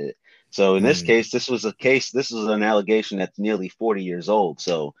eliminated it. So in this case, this was an allegation that's nearly 40 years old.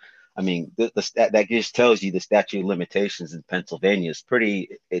 So, I mean, that just tells you the statute of limitations in Pennsylvania is pretty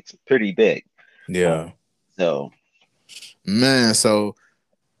big. Yeah. Man, so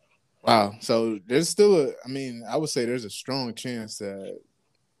wow. So there's still I would say there's a strong chance that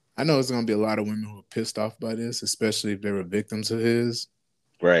I know there's going to be a lot of women who are pissed off by this, especially if they were victims of his.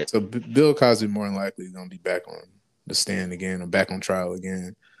 Right. So Bill Cosby more than likely is going to be back on the stand again or back on trial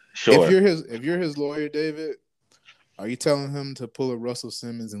again. Sure. If you're his lawyer, David, are you telling him to pull a Russell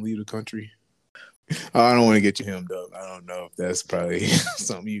Simmons and leave the country? I don't want to get you hemmed up. I don't know if that's probably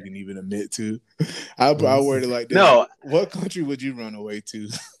something you can even admit to. I'll word it like this. No. What country would you run away to?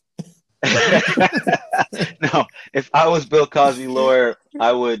 No, if I was Bill Cosby lawyer,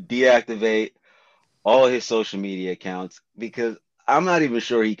 I would deactivate all his social media accounts, because I'm not even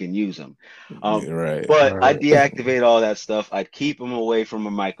sure he can use them. But I'd deactivate all that stuff. I'd keep him away from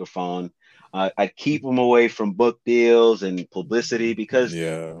a microphone. I'd keep him away from book deals and publicity, because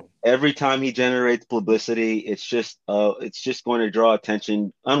every time he generates publicity, it's just going to draw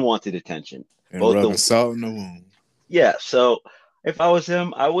unwanted attention. And rubbing salt in the wound. Yeah. So if I was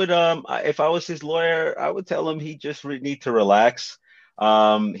him, I would if I was his lawyer, I would tell him he just need to relax.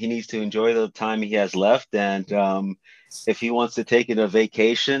 He needs to enjoy the time he has left, and if he wants to take a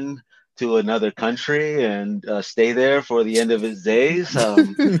vacation to another country and stay there for the end of his days,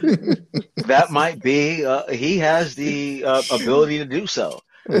 that might be he has the ability to do so.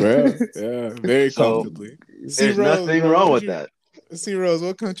 Right. Yeah, very comfortably. There's nothing wrong with that. See, Rose,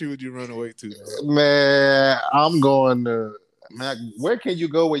 what country would you run away to? Man, I'm going to. Man, where can you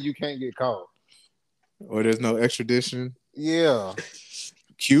go where you can't get caught? Or there's no extradition? Yeah.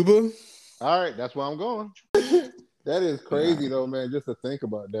 Cuba? All right, that's where I'm going. That is crazy though, man, just to think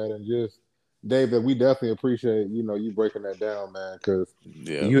about that. And just, David, we definitely appreciate, you breaking that down, man, because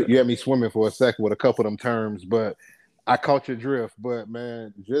you had me swimming for a second with a couple of them terms, but I caught your drift. But,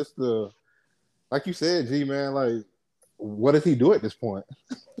 man, just like you said, G, man, like, what does he do at this point?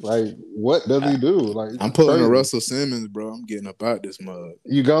 Like, what does he do? Like, I'm pulling a Russell Simmons, bro. I'm getting up out this mug.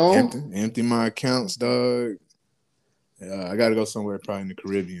 You gone? Empty my accounts, dog. I got to go somewhere probably in the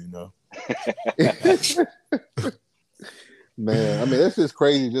Caribbean, though. Man, I mean, that's just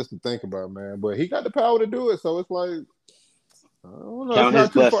crazy just to think about, man. But he got the power to do it, so it's like, I don't know, count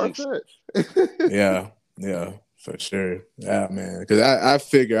it's not his too far-fetched. Yeah, for sure. Yeah, man. Because I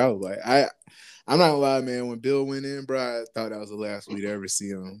figure I was like, I'm not gonna lie, man. When Bill went in, bro, I thought that was the last we'd ever see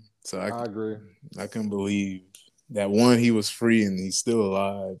him. So I agree. I couldn't believe that he was free and he's still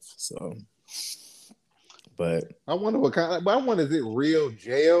alive. So, but I wonder what kind. But I wonder, is it real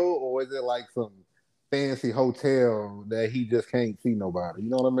jail or is it like some fancy hotel that he just can't see nobody. You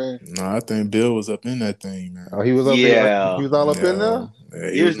know what I mean? No, I think Bill was up in that thing, man. Oh, he was up there. He was all up in there.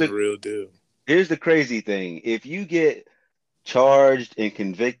 Yeah, he was the real deal. Here's the crazy thing: if you get charged and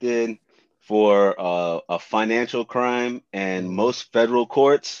convicted for a financial crime, and most federal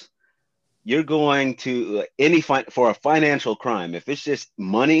courts, you're going to for a financial crime. If it's just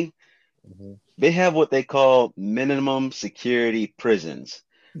money, they have what they call minimum security prisons.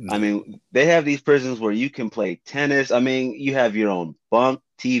 I mean, they have these prisons where you can play tennis. I mean, you have your own bunk,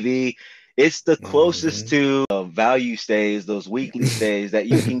 TV. It's the closest to value stays, those weekly stays that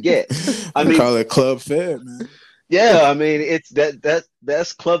you can get. I mean, call it Club Fed, man. Yeah, I mean it's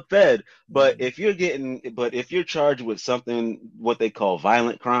that's club fed. But if you're charged with something what they call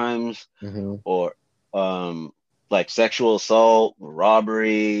violent crimes or like sexual assault,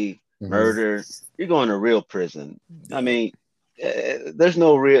 robbery, murder, you're going to real prison. I mean, there's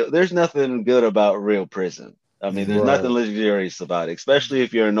nothing good about real prison. I mean, there's nothing luxurious about it, especially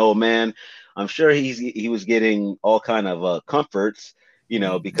if you're an old man. I'm sure he was getting all kind of comforts,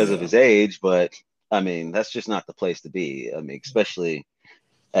 because of his age, but I mean, that's just not the place to be. I mean, especially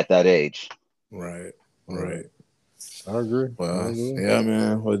at that age. Right. I agree. Well, yeah,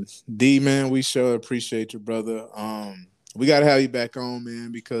 man. Well, D, man, we sure appreciate you, brother. We gotta have you back on,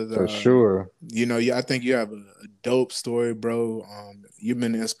 man, because for sure. I think you have a dope story, bro. You've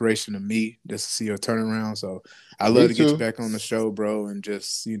been an inspiration to me just to see your turnaround. So I love to get you back on the show, bro, and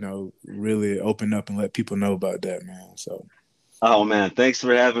just really open up and let people know about that, man. So. Oh man, thanks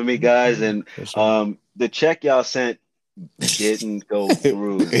for having me, guys. And the check y'all sent didn't go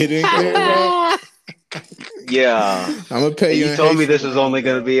through. It didn't go. Yeah, I'm gonna pay you. You told me this was only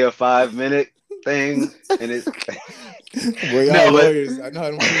gonna be a 5-minute thing, and it's. Well, y'all lawyers. I know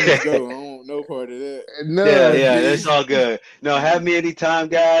how them things go. I don't want no part of that. No, yeah, that's all good. No, have me anytime,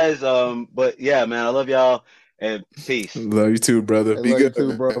 guys. But yeah, man, I love y'all and peace. Love you too, brother. Be good,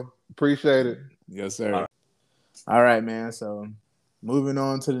 you too, bro. Appreciate it. Yes, sir. All right, man. So, moving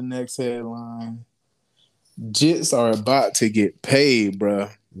on to the next headline. Jits are about to get paid, bro.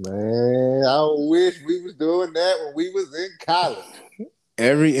 Man, I wish we was doing that when we was in college.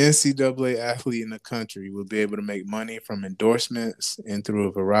 Every NCAA athlete in the country will be able to make money from endorsements and through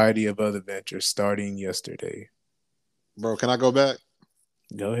a variety of other ventures starting yesterday. Bro, can I go back?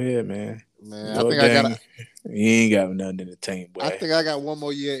 Go ahead, man. Man, I think I got. You ain't got nothing in the tank, boy. I think I got one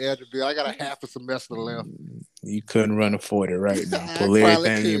more year after Bill. I got a half a semester left. You couldn't run a 40 right now. Pull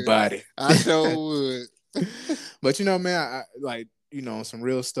everything in your body. I sure would. But man, I like some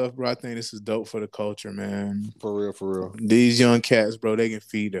real stuff, bro. I think this is dope for the culture, man. For real. These young cats, bro, they can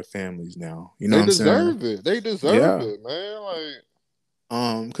feed their families now. You know what I'm saying? They deserve it, man. Like,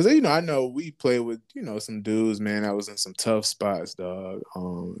 because I know we played with some dudes, man, that was in some tough spots, dog.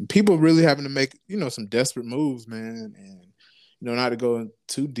 People really having to make some desperate moves, man, and not to go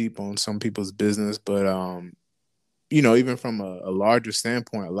too deep on some people's business, but even from a larger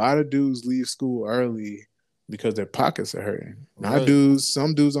standpoint, a lot of dudes leave school early because their pockets are hurting. Right.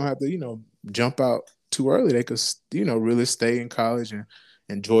 Some dudes don't have to jump out too early. They could really stay in college and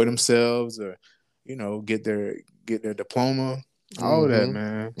enjoy themselves, or get their diploma. All that,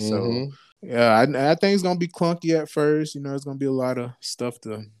 man. So, yeah, I think it's going to be clunky at first. It's going to be a lot of stuff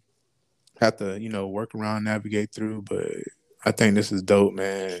to have to, work around, navigate through. But I think this is dope,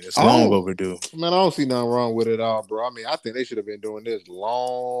 man. It's long overdue. Man, I don't see nothing wrong with it all, bro. I mean, I think they should have been doing this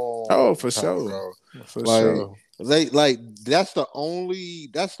long. Oh, for sure. Bro. For sure. That's the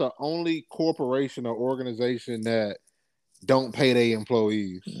only corporation or organization that don't pay their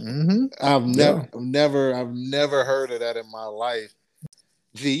employees. I've never heard of that in my life.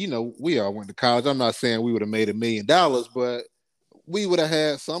 Gee, we all went to college. I'm not saying we would have made $1 million, but we would have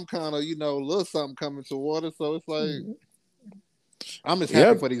had some kind of little something coming toward us. So it's like I'm just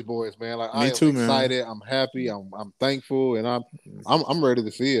happy for these boys, man. Like I am excited. Man. I'm happy. I'm thankful, and I'm ready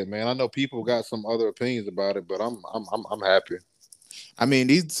to see it, man. I know people got some other opinions about it, but I'm happy. I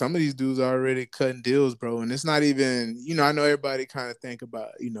mean, some of these dudes are already cutting deals, bro. And it's not even, I know everybody kind of think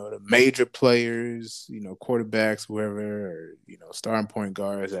about, the major players, quarterbacks, whoever, or, starting point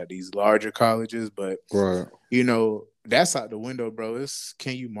guards at these larger colleges. But, that's out the window, bro. It's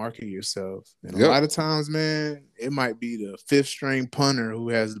can you market yourself? And a lot of times, man, it might be the 5th string punter who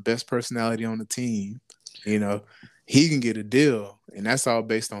has the best personality on the team. He can get a deal, and that's all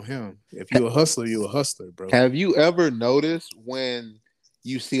based on him. If you're a hustler, you're a hustler, bro. Have you ever noticed when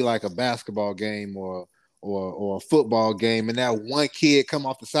you see like a basketball game or a football game, and that one kid come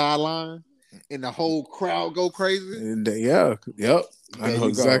off the sideline, and the whole crowd go crazy? I know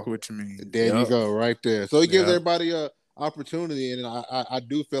exactly what you mean. There you go, right there. So it gives everybody a opportunity, and I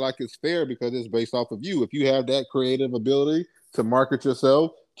do feel like it's fair because it's based off of you. If you have that creative ability to market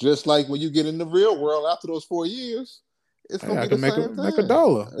yourself, just like when you get in the real world after those 4 years, it's Hey, gonna I be the can make same a thing.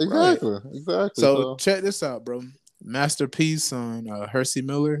 dollar. Exactly, Right. exactly. So So, check this out, bro. Master P's son, Hersey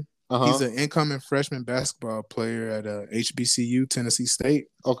Miller. He's an incoming freshman basketball player at HBCU, Tennessee State.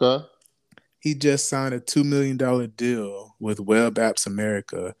 Okay. He just signed a $2 million deal with Web Apps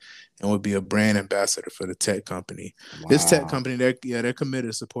America and would be a brand ambassador for the tech company. Wow. This tech company, they're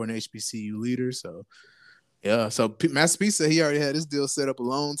committed to supporting HBCU leaders. So, yeah. So Master P said he already had this deal set up a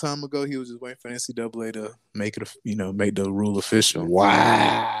long time ago. He was just waiting for NCAA to make it, make the rule official.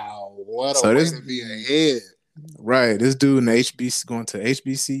 Wow. What a way to be ahead. Right. This dude in the going to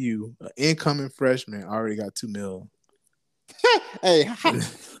HBCU, an incoming freshman, already got $2 million. Hey,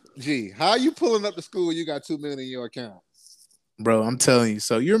 how you pulling up to school? You got $2 million in your account, bro. I'm telling you.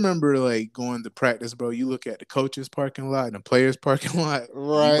 So you remember like going to practice, bro? You look at the coaches' parking lot and the players' parking lot.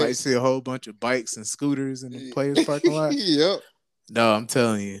 Right. You might see a whole bunch of bikes and scooters in the players' parking lot. Yep. No, I'm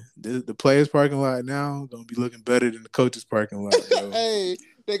telling you, the players' parking lot now gonna be looking better than the coaches' parking lot, bro. Hey,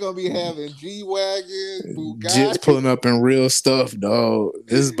 they're gonna be having G-Wagons, Bugatti. Jets pulling up in real stuff, dog.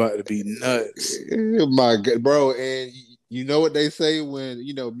 This is about to be nuts. My God, bro. And you know what they say when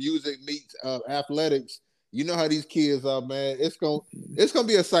music meets athletics. You know how these kids are, man. It's gonna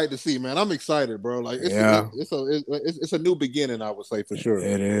be a sight to see, man. I'm excited, bro. Like it's a new beginning, I would say for sure.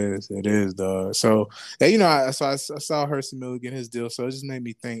 It is, dog. So I saw Hersey Miller get his deal, so it just made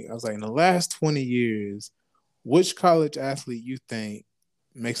me think. I was like, in the last 20 years, which college athlete you think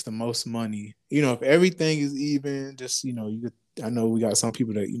makes the most money? If everything is even, just I know we got some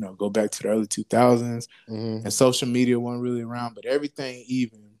people that go back to the early 2000s, and social media wasn't really around, but everything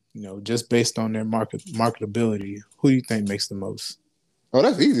even. Just based on their marketability, who do you think makes the most? Oh,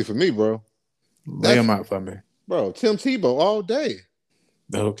 that's easy for me, bro. Lay them out for me. Bro, Tim Tebow all day.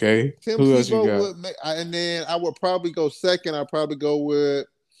 Okay. Tim who Tebow else you got? would make, and then I would probably go second. I'd probably go with,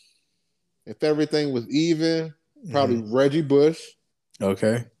 if everything was even, probably Reggie Bush.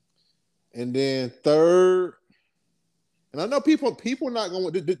 Okay. And then third, and I know people not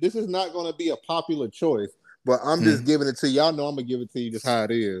going to, this is not going to be a popular choice, but I'm just giving it to you. Y'all know I'm going to give it to you just how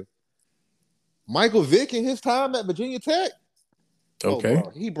it is. Michael Vick in his time at Virginia Tech. Okay. Oh,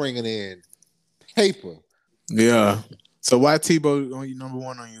 bro, he bringing in paper. Yeah. So why Tebow on your number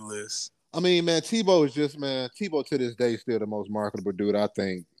one on your list? I mean, man, Tebow to this day still the most marketable dude, I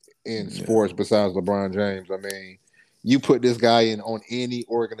think, in sports besides LeBron James. I mean, you put this guy in on any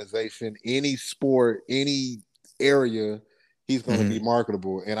organization, any sport, any area, he's going to be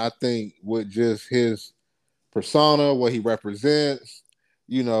marketable. And I think with just his persona, what he represents,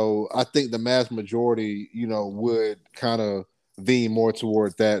 I think the mass majority, would kind of lean more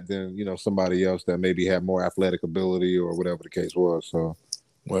toward that than, somebody else that maybe had more athletic ability or whatever the case was. So,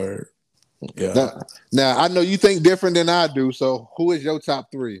 word. Yeah. Now I know you think different than I do. So who is your top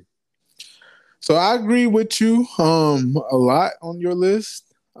three? So I agree with you a lot on your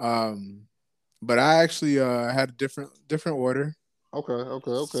list. But I actually had a different order.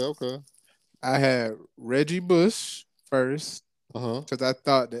 Okay. I had Reggie Bush first. Because I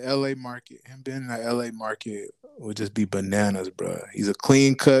thought the LA market, him being in the LA market, would just be bananas, bro. He's a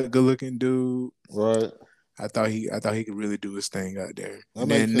clean cut, good looking dude. Right. I thought he could really do his thing out there.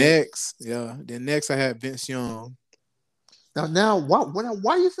 Then next I had Vince Young. Now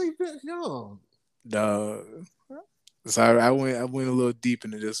why you say Vince Young? So I went a little deep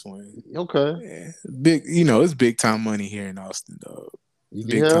into this one. Okay. Yeah. Big, it's big time money here in Austin, dog.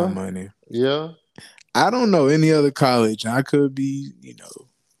 Big time money. Yeah. I don't know any other college. I could be,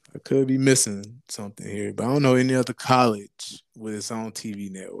 missing something here, but I don't know any other college with its own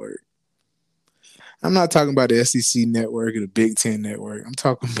TV network. I'm not talking about the SEC network or the Big Ten network. I'm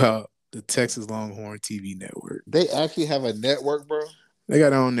talking about the Texas Longhorn TV network. They actually have a network, bro? They got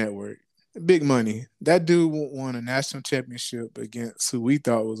their own network. Big money. That dude won a national championship against who we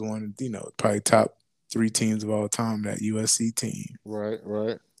thought was one of, probably top 3 teams of all time, that USC team. Right.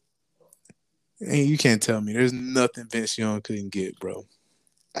 And you can't tell me there's nothing Vince Young couldn't get, bro.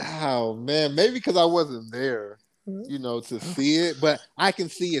 Oh man, maybe because I wasn't there, to see it. But I can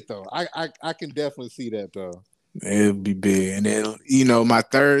see it though. I can definitely see that though. It'll be big. And then my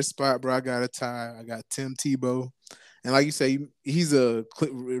third spot, bro, I got a tie. I got Tim Tebow, and like you say, he's a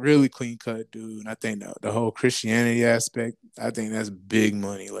really clean cut dude. And I think the whole Christianity aspect, I think that's big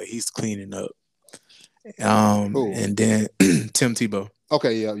money. Like he's cleaning up. And then Tim Tebow.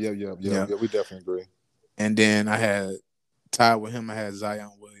 Okay, yeah, we definitely agree. And then I had tied with him. I had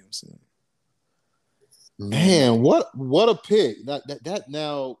Zion Williamson. Man, what a pick! That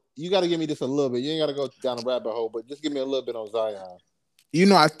now you got to give me just a little bit. You ain't got to go down a rabbit hole, but just give me a little bit on Zion.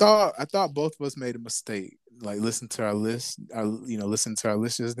 I thought both of us made a mistake. Like listen to our list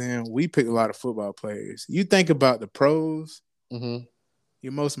just then. We picked a lot of football players. You think about the pros,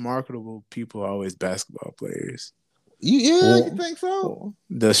 your most marketable people are always basketball players. You think so?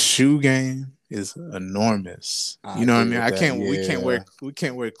 The shoe game is enormous. You know what I mean? We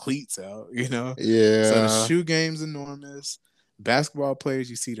can't wear cleats out, Yeah. So the shoe game's enormous. Basketball players,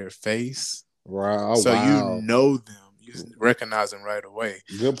 you see their face. Right. So you know them. You recognize them right away.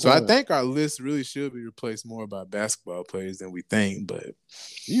 Good point. So I think our list really should be replaced more by basketball players than we think. But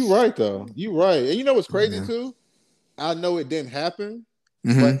you right though. You right. And you know what's crazy too? I know it didn't happen.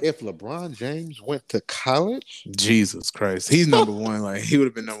 But if LeBron James went to college, Jesus Christ, he's number one. Like he would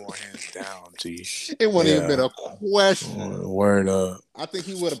have been number one hands down. Geez, it wouldn't even been a question. Word up. I think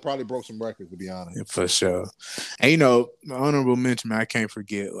he would have probably broke some records, to be honest. Yeah, for sure. And my honorable mention, man, I can't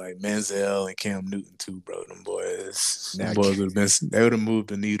forget like Manziel and Cam Newton too, bro. Them boys would have moved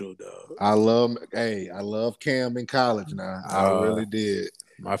the needle, dog. I love Cam in college now. I really did.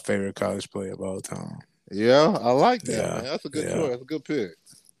 My favorite college player of all time. Yeah, I like that, man. That's a good choice. That's a good pick.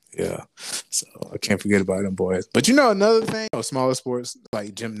 Yeah. So I can't forget about them boys. But another thing, smaller sports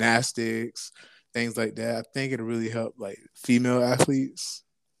like gymnastics, things like that, I think it'll really help like female athletes.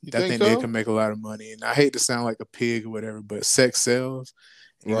 I think they can make a lot of money. And I hate to sound like a pig or whatever, but sex sells.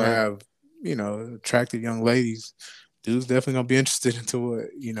 You have, attractive young ladies. Dude's definitely gonna be interested into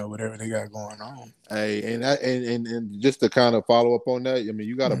what, whatever they got going on. Hey, and just to kind of follow up on that, I mean,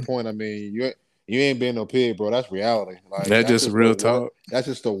 you got a point. I mean, you ain't being no pig, bro. That's reality. Like that's just real talk. That's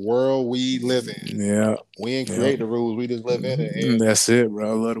just the world we live in. Yeah. We ain't create the rules. We just live in it. And that's it, bro.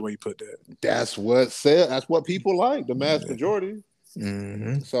 I love the way you put that. That's what people like, the mass majority.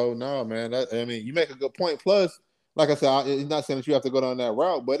 So no, man. You make a good point. Plus, like I said, it's not saying that you have to go down that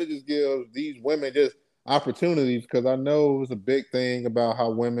route, but it just gives these women just opportunities, because I know it's a big thing about how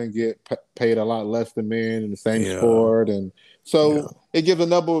women get paid a lot less than men in the same sport, and so it gives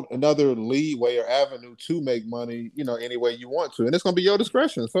another leeway or avenue to make money, any way you want to, and it's gonna be your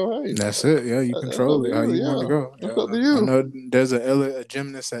discretion. So hey, that's it. Yeah, you control it how you want to go. It's up to you. I know there's a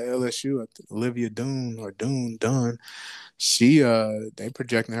gymnast at LSU, Olivia Dunn. She they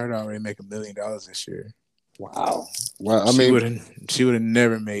projecting her to already make $1 million this year. Wow. Well, she would have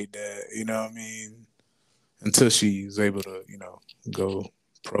never made that. You know what I mean? Until she's able to, go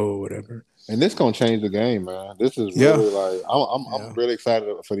pro or whatever. And this gonna change the game, man. This is really like I'm really excited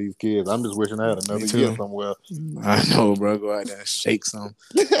for these kids. I'm just wishing I had another year somewhere. I know, bro. Go out there and shake some.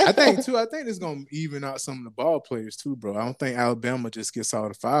 I think it's gonna even out some of the ball players too, bro. I don't think Alabama just gets all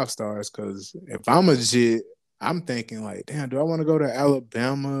the 5 stars, because if I'm legit, I'm thinking like, damn, do I want to go to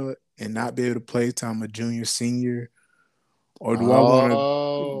Alabama and not be able to play till I'm a junior, senior? Or do I want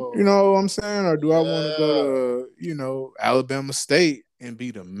to, you know what I'm saying? Or do I want to go to, Alabama State and be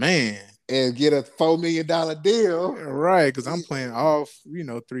the man? And get a $4 million deal. Right, because I'm playing off,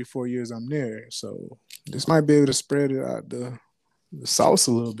 3-4 years I'm there. So this might be able to spread it out the sauce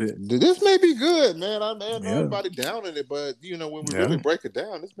a little bit. This may be good, man. I know everybody down in it, but, when we really break it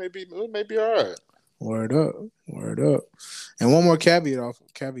down, it may be all right. Word up. And one more caveat off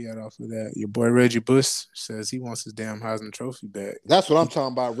of that. Your boy Reggie Bush says he wants his damn Heisman Trophy back. That's what I'm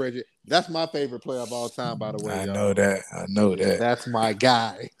talking about, Reggie. That's my favorite player of all time, by the way. I know that. That's my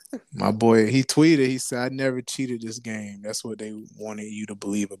guy. My boy, he tweeted, he said, I never cheated this game. That's what they wanted you to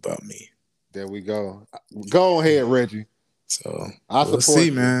believe about me. There we go. Go ahead, Reggie. So we'll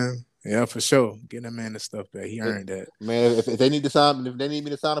see, man. Yeah, for sure. Get that man the stuff back. He earned that. Man, if they need me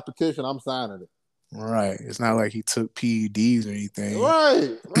to sign a petition, I'm signing it. Right. It's not like he took PEDs or anything.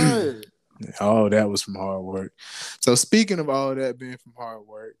 Right. All that was from hard work. So speaking of all that being from hard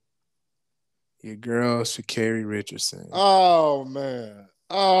work, your girl Sha'Carri Richardson. Oh man.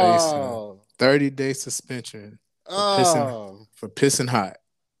 Oh. 30-day suspension for pissing hot.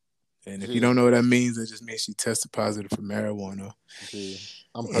 And if you don't know what that means, it just means she tested positive for marijuana.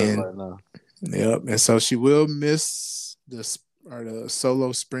 I'm hurt right now. Yep. And so she will miss the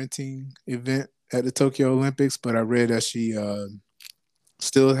solo sprinting event at the Tokyo Olympics, but I read that she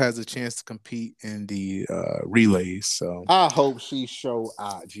still has a chance to compete in the relays. So I hope she show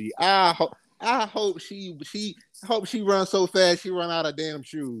IG. I hope she runs so fast she run out of damn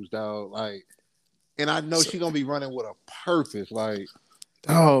shoes, dog. Like, and I know she gonna be running with a purpose. Like,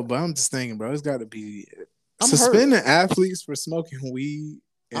 but I'm just thinking, bro, it's got to be suspending athletes for smoking weed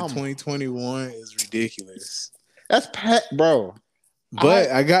in 2021 is ridiculous. That's bro.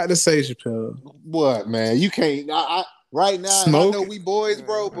 But I got to say, Chappelle. What, man? You can't. Right now, I know we boys,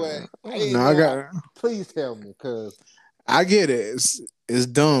 bro, but please tell me, because I get it. it's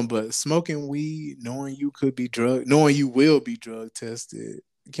dumb, but smoking weed, knowing you will be drug tested.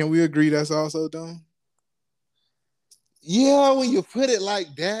 Can we agree that's also dumb? Yeah, when you put it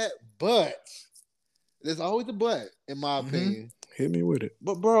like that, but there's always a but, in my opinion. Hit me with it.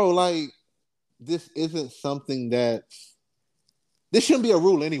 But bro, like, this isn't something this shouldn't be a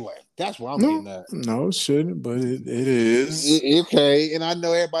rule anyway. That's what I'm getting at. No, it shouldn't, but it is. Okay, and I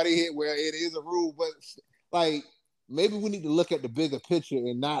know everybody here where it is a rule, but like maybe we need to look at the bigger picture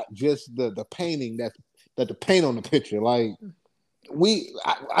and not just the painting that the paint on the picture. Like we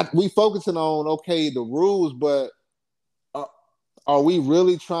focusing on the rules, but are we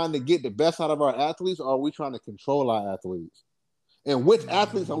really trying to get the best out of our athletes, or are we trying to control our athletes? And which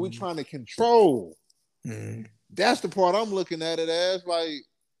athletes are we trying to control? That's the part I'm looking at it as. Like,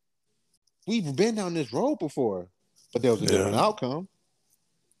 we've been down this road before, but there was a different outcome.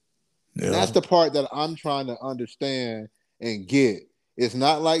 Yeah. And that's the part that I'm trying to understand and get. It's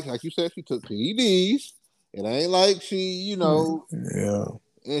not like you said, she took PEDs. It ain't like she,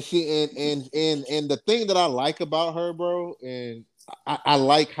 And she and the thing that I like about her, bro, and I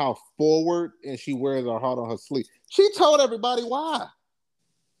like how forward and she wears her heart on her sleeve. She told everybody why.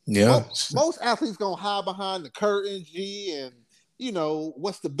 Yeah. Most athletes gonna hide behind the curtain, and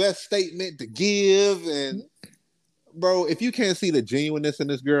what's the best statement to give. And bro, if you can't see the genuineness in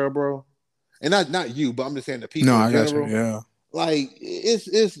this girl, bro, and not you, but I'm just saying the people in general. Got you. Yeah. Like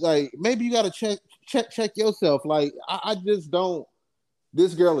it's like maybe you gotta check yourself. Like I just don't.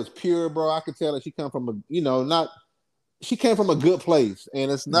 This girl is pure, bro. I could tell that she come from she came from a good place,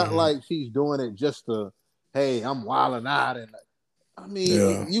 and it's not like she's doing it just to, hey, I'm wilding out. And I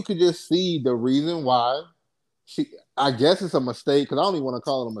mean, you could just see the reason why I guess it's a mistake, because I don't even want to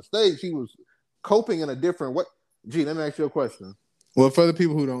call it a mistake. She was coping in a different way. Gee, let me ask you a question. Well, for the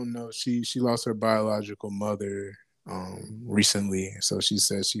people who don't know, she lost her biological mother recently, so she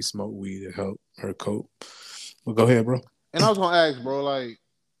said she smoked weed to help her cope. Well, go ahead, bro. And I was gonna ask, bro, like,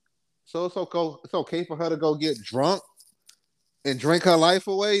 so it's okay for her to go get drunk and drink her life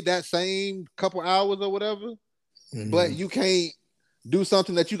away that same couple hours or whatever, but you can't do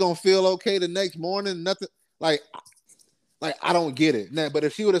something that you gonna feel okay the next morning. Nothing like I don't get it. Now, but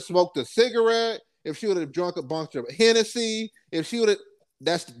if she would have smoked a cigarette, if she would have drunk a bunch of Hennessy, if she would have,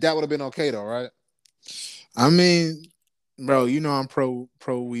 that would have been okay though, right? I mean, bro, I'm pro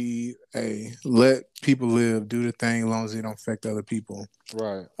weed. Hey, let people live, do the thing, as long as they don't affect other people.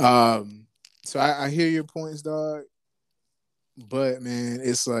 Right. So I hear your points, dog. But man,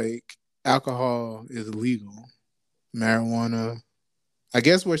 it's like alcohol is illegal. Marijuana, I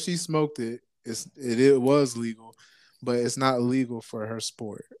guess where she smoked it was legal, but it's not legal for her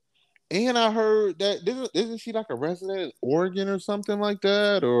sport. And I heard that isn't she like a resident in Oregon or something like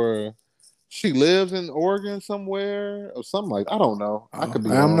that, or she lives in Oregon somewhere or something like, I don't know. I could be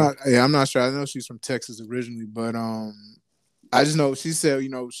wrong. I'm not sure. I know she's from Texas originally, but I just know she said,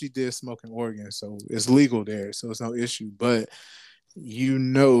 she did smoke in Oregon, so it's legal there, so it's no issue. But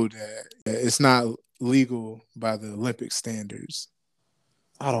that it's not legal by the Olympic standards.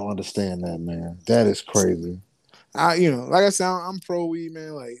 I don't understand that, man. That is crazy. Like I said, I'm pro weed,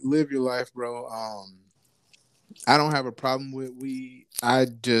 man. Like, live your life, bro. I don't have a problem with weed. I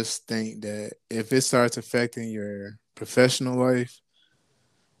just think that if it starts affecting your professional life,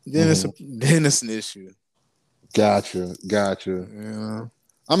 then it's an issue. Gotcha. Yeah.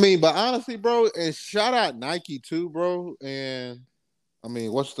 I mean, but honestly, bro, and shout out Nike too, bro. And I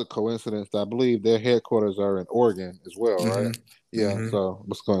mean, what's the coincidence? I believe their headquarters are in Oregon as well, right? Yeah. So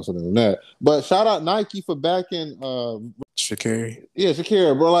what's the coincidence in that? But shout out Nike for backing Sha'Carri. Yeah,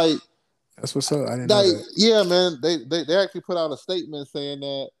 Sha'Carri, bro. Like, that's what's up. I didn't know that. Yeah, man. They actually put out a statement saying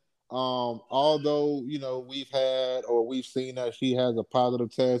that although we've seen that she has a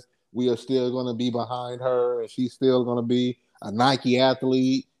positive test, we are still going to be behind her, and she's still going to be a Nike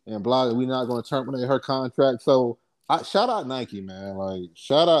athlete, and blah. We're not going to terminate her contract. So, shout out Nike, man. Like,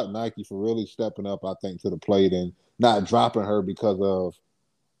 shout out Nike for really stepping up, I think, to the plate and not dropping her because of,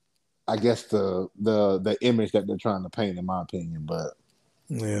 I guess, the image that they're trying to paint, in my opinion. But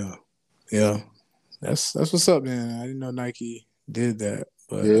yeah, that's what's up, man. I didn't know Nike did that.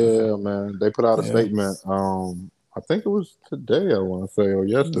 But yeah, man, they put out a statement. I think it was today, I want to say, or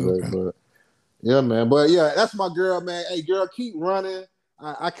yesterday. But yeah, man. But yeah, that's my girl, man. Hey, girl, keep running.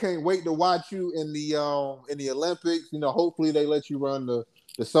 I can't wait to watch you in the Olympics. Hopefully they let you run the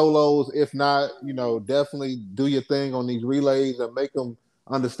solos. If not, definitely do your thing on these relays and make them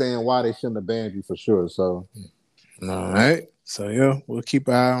understand why they shouldn't have banned you for sure. So, all right. So yeah, we'll keep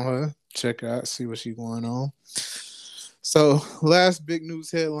an eye on her. Check her out, see what she's going on. So, last big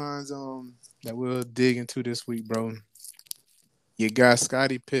news headlines that we'll dig into this week, bro. You got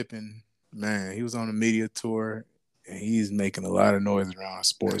Scottie Pippen, man. He was on a media tour, and he's making a lot of noise around the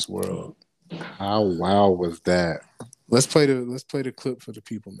sports world. How wild was that? Let's play the clip for the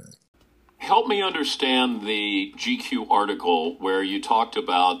people, man. Help me understand the GQ article where you talked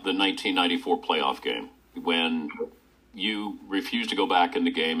about the 1994 playoff game when you refused to go back in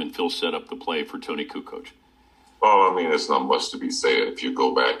the game and Phil set up the play for Tony Kukoc. Well, I mean, there's not much to be said if you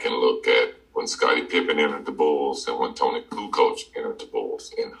go back and look at when Scottie Pippen entered the Bulls and when Tony Kukoc entered the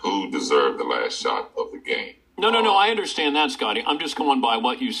Bulls and who deserved the last shot of the game. No, I understand that, Scottie. I'm just going by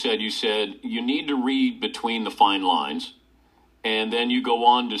what you said. You said you need to read between the fine lines, and then you go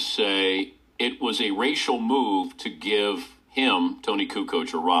on to say it was a racial move to give him, Tony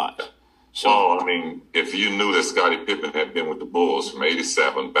Kukoc, a ride. So, well, I mean, if you knew that Scottie Pippen had been with the Bulls from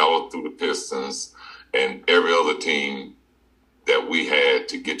 87, battled through the Pistons and every other team that we had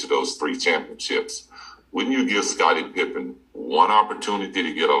to get to those 3 championships, wouldn't you give Scottie Pippen one opportunity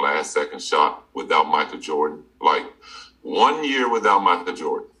to get a last-second shot without Michael Jordan? Like, 1 year without Michael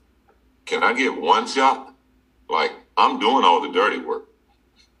Jordan. Can I get one shot? Like, I'm doing all the dirty work.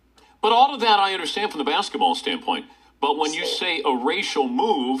 But all of that I understand from the basketball standpoint. But when you say a racial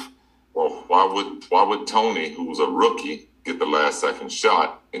move... Well, why would Tony, who was a rookie, get the last-second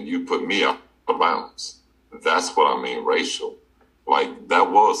shot and you put me out of bounds? That's what I mean, racial. Like, that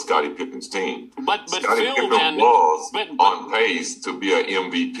was Scottie Pippen's team. But Scottie Phil Pippen then, was on pace to be an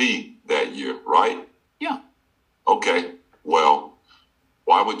MVP that year, right? Yeah. Okay. Well,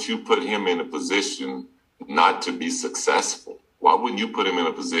 why would you put him in a position not to be successful? Why wouldn't you put him in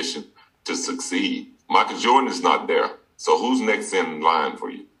a position to succeed? Michael Jordan is not there. So who's next in line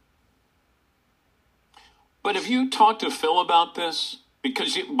for you? But have you talked to Phil about this?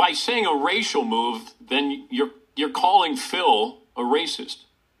 Because by saying a racial move, then you're calling Phil a racist.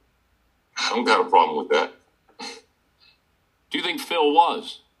 I don't got a problem with that. Do you think Phil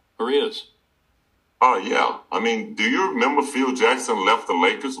was or is? Oh, yeah. I mean, do you remember Phil Jackson left the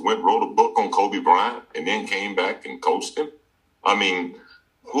Lakers, wrote a book on Kobe Bryant, and then came back and coached him? I mean,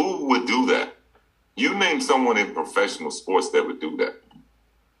 who would do that? You name someone in professional sports that would do that.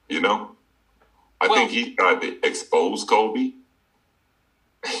 You know? I think he tried to expose Kobe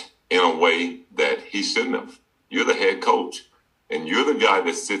in a way that he shouldn't have. You're the head coach, and you're the guy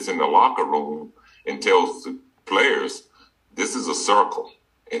that sits in the locker room and tells the players, this is a circle,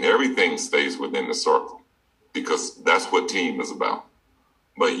 and everything stays within the circle because that's what team is about.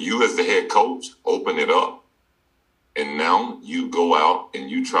 But you as the head coach, open it up, and now you go out and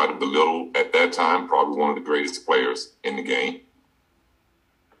you try to belittle, at that time, probably one of the greatest players in the game.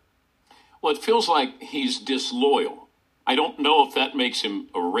 Well, it feels like he's disloyal. I don't know if that makes him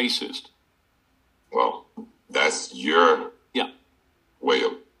a racist. Well, that's your way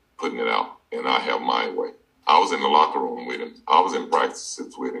of putting it out, and I have my way. I was in the locker room with him. I was in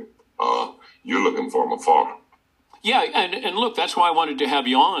practices with him. You're looking for him afar. Yeah, and look, that's why I wanted to have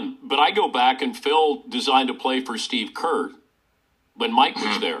you on. But I go back, and Phil designed a play for Steve Kerr when Mike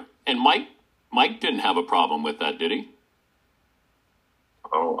was there. And Mike didn't have a problem with that, did he?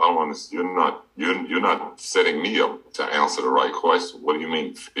 I don't understand. You're not setting me up to answer the right question. What do you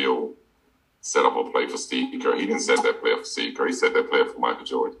mean Phil set up a play for Steve Kerr? He didn't set that play for Steve Kerr. He set that play for Michael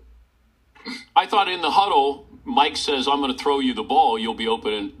Jordan. I thought in the huddle, Mike says, I'm going to throw you the ball. You'll be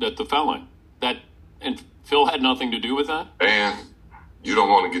open at the foul line. And Phil had nothing to do with that? And you don't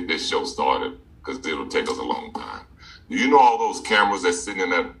want to get this show started because it'll take us a long time. Do you know all those cameras that's sitting in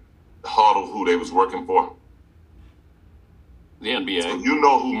that huddle who they was working for? The NBA. So you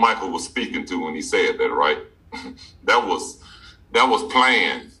know who Michael was speaking to when he said that, right? that was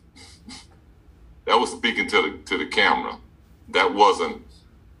planned. That was speaking to the camera. That wasn't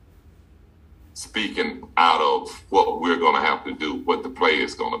speaking out of what we're going to have to do, what the play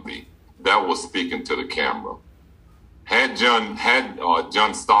is going to be. That was speaking to the camera. Had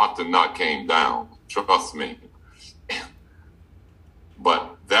John Stockton not came down, trust me.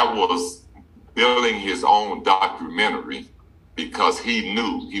 But that was building his own documentary because he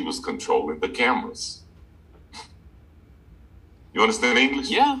knew he was controlling the cameras. You understand English?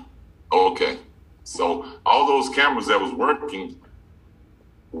 Yeah. Okay. So all those cameras that was working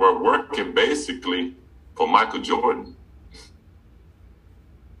were working basically for Michael Jordan,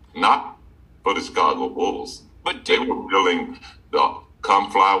 not for the Chicago Bulls. But they were building the Come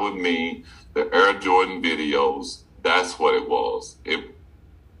Fly With Me, the Air Jordan videos. That's what it was.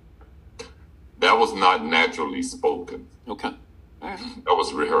 That was not naturally spoken. Okay. That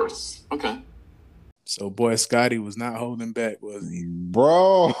was rehearsed. Okay. So, boy, Scottie was not holding back, was he?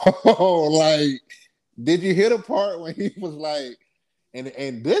 Bro, like, did you hear the part when he was like,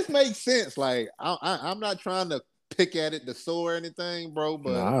 and this makes sense. Like, I'm not trying to pick at it to soar or anything, bro.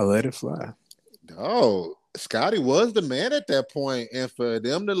 But nah, let it fly. Oh, Scottie was the man at that point, and for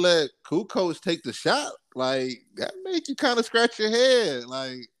them to let Kukoc take the shot, like that make you kind of scratch your head.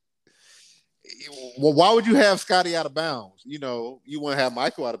 Like, well, why would you have Scottie out of bounds? You know, you want to have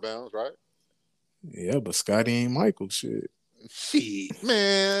Michael out of bounds, right? Yeah, but Scottie ain't Michael. Shit,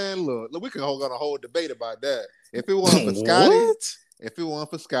 man, look, we can hold on a whole debate about that. If it wasn't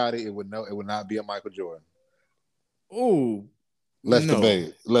for Scottie, it would not be a Michael Jordan. Oh. Let's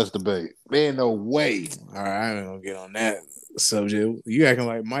debate. There ain't no way. All right, I ain't gonna get on that subject. You acting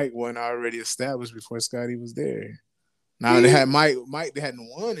like Mike wasn't already established before Scottie was there. Now they had Mike. They hadn't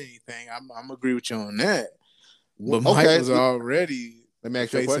won anything. I'm agree with you on that. But Mike was already the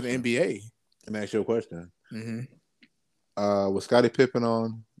face of the NBA. Let me ask you a question. Mm-hmm. Was Scottie Pippen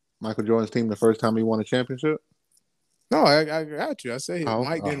on Michael Jordan's team the first time he won a championship? No, I got you. I say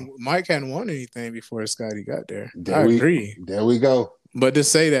Mike hadn't won anything before Scottie got there. I agree. There we go. But to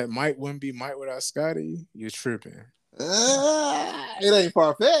say that Mike wouldn't be Mike without Scottie, you're tripping. It ain't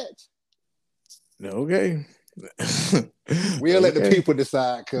far-fetched. Okay. We'll let the people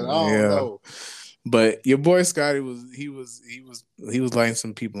decide because I don't know. But your boy Scottie was lighting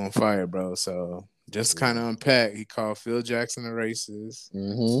some people on fire, bro. So just kind of unpack. He called Phil Jackson a racist.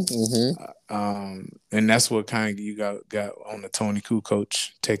 And that's what kind of you got on the Tony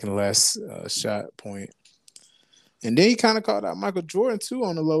Kukoc taking the last shot point. And then he kind of called out Michael Jordan too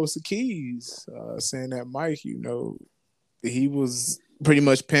on the lowest of keys, saying that Mike, you know, he was pretty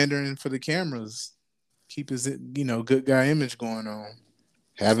much pandering for the cameras, keep his good guy image going on.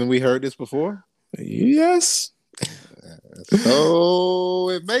 Haven't we heard this before? Yes. So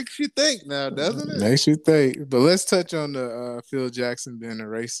it makes you think now, doesn't it? Makes you think. But let's touch on the Phil Jackson being a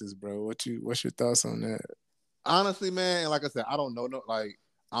racist, bro. What's your thoughts on that? Honestly, man, like I said, I don't know. Like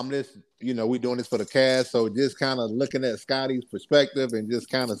I'm just, we doing this for the cast, so just kind of looking at Scottie's perspective and just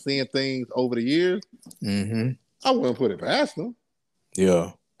kind of seeing things over the years. Mm-hmm. I wouldn't put it past him.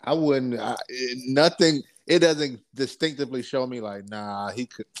 Yeah, I wouldn't. Nothing. It doesn't distinctively show me like, nah, he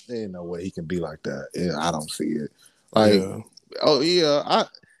could. There ain't no way he can be like that. Yeah, I don't see it. Like,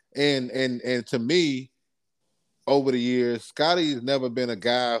 and to me, over the years, Scottie's never been a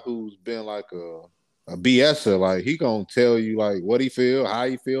guy who's been like a BSer. Like he gonna tell you like what he feel, how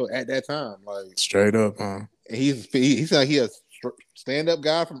he feel at that time. Like straight up, huh? He's like he a stand-up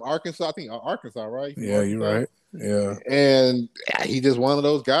guy from Arkansas. I think Arkansas, right? Yeah, you're right. Yeah, and he just one of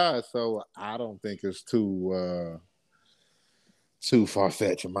those guys. So I don't think it's too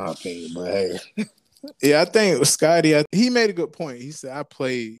far-fetched in my opinion. But hey. Yeah, I think Scottie, he made a good point. He said, I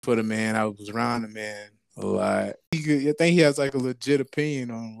played for the man. I was around the man a lot. I think he has like a legit opinion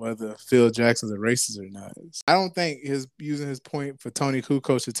on whether Phil Jackson's a racist or not. I don't think using his point for Tony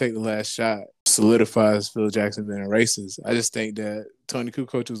Kukoc to take the last shot solidifies Phil Jackson being a racist. I just think that Tony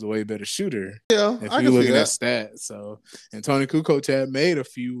Kukoc was a way better shooter. Yeah, if you're looking at stats. So, and Tony Kukoc had made a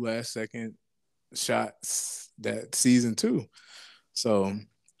few last-second shots that season too. So...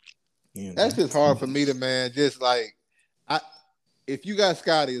 That's just hard for me to, man. Just like, if you got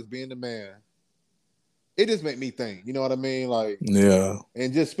Scottie as being the man, it just make me think. You know what I mean? Like, yeah.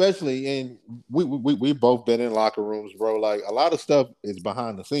 And just especially we both been in locker rooms, bro. Like a lot of stuff is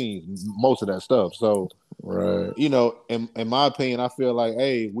behind the scenes. Most of that stuff. So, right. In my opinion, I feel like,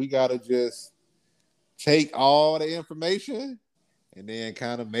 hey, we gotta just take all the information and then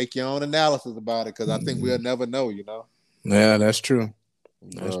kind of make your own analysis about it because I think we'll never know. Yeah, that's true.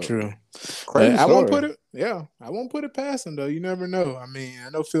 That's true. I won't put it past him though. You never know. I mean,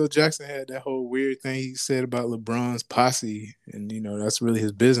 I know Phil Jackson had that whole weird thing he said about LeBron's posse, and that's really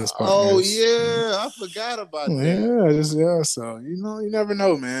his business partners. Oh yeah, I forgot about that. So you never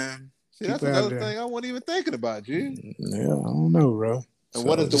know, man. See, that's another thing I wasn't even thinking about, G. Yeah, I don't know, bro. And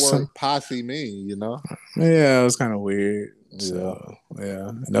what does the word posse mean? Yeah, it was kind of weird. So yeah,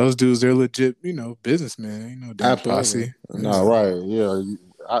 and those dudes, they're legit, businessmen. Damn posse. No, right? Yeah,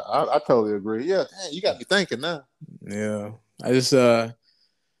 I totally agree. Yeah, man, you got me thinking now. Yeah, I just I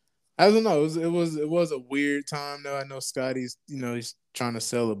don't know. It was a weird time though. I know Scottie's, he's trying to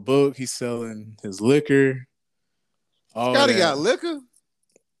sell a book. He's selling his liquor. Scottie got liquor.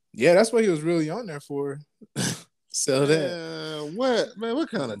 Yeah, that's what he was really on there for. Sell that. What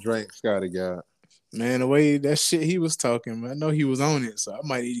kind of drink Scottie got? Man, the way that shit he was talking, I know he was on it, so I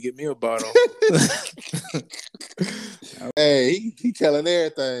might need to get me a bottle. Hey, he telling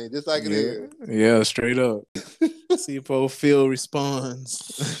everything, just like it is. Yeah, straight up. See if old Phil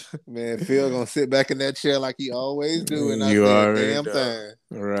responds. Man, Phil gonna sit back in that chair like he always do, and I say a damn thing.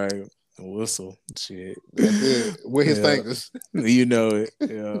 Right. Whistle. Shit. That's it. With his fingers. You know it.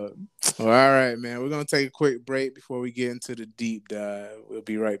 Yeah. Well, all right, man. We're going to take a quick break before we get into the deep dive. We'll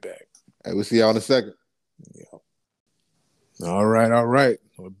be right back. Hey, we'll see y'all in a second. Yeah. All right.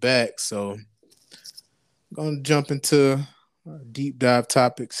 We're back. So I'm going to jump into our deep dive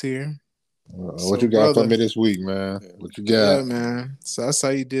topics here. What you got for me this week, man? What you got? Yeah, man. So I saw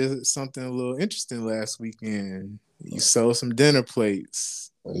you did something a little interesting last weekend. You sold some dinner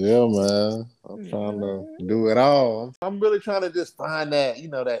plates. Yeah, man. I'm trying to do it all. I'm really trying to just find that,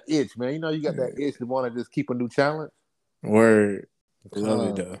 that itch, man. You got that itch to want to just keep a new challenge. Word.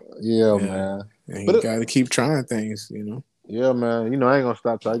 Really, though. Yeah, man. And you got to keep trying things, Yeah, man. I ain't going to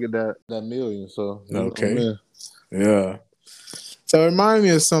stop till I get that million. So, okay. Yeah. So it reminded me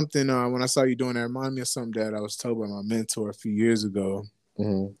of something when I saw you doing that. It reminded me of something that I was told by my mentor a few years ago,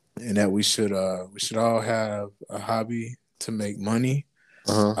 and that we should all have a hobby to make money,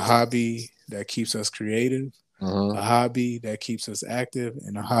 a hobby that keeps us creative, a hobby that keeps us active,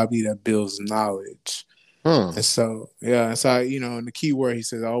 and a hobby that builds knowledge. And so, and the key word he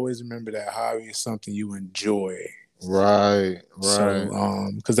says, always remember that hobby is something you enjoy. Right.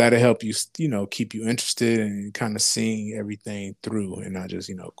 So, because that'll help you, keep you interested and kind of seeing everything through and not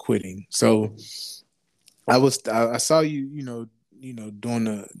just, quitting. So I saw you,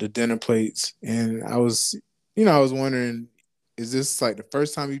 doing the dinner plates, and I was wondering, is this like the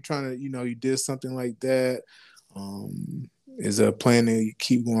first time you're trying to, you did something like that? Is a plan to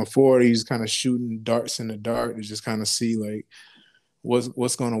keep going forward? Or you just kind of shooting darts in the dark to just kind of see like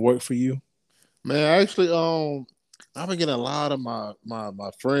what's going to work for you? Man, actually, I've been getting a lot of my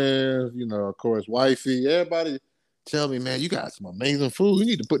friends, of course, wifey, everybody tell me, man, you got some amazing food. You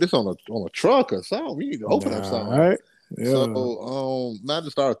need to put this on a truck or something. You need to open up something. Right. Yeah. So, I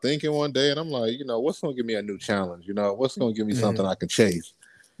just started thinking one day, and I'm like, what's going to give me a new challenge? What's going to give me something I can chase?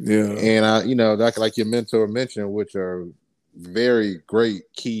 Yeah. And I, like your mentor mentioned, which are very great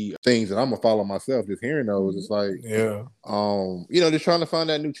key things that I'm gonna follow myself. Just hearing those, it's like, just trying to find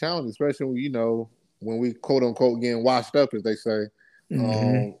that new challenge, especially when we quote unquote getting washed up, as they say.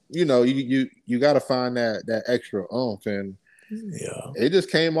 You got to find that extra oomph, and it just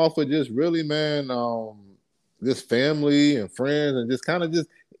came off of just really, man, this family and friends, and just kind of just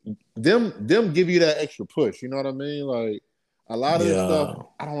them give you that extra push. You know what I mean? Like a lot of this stuff,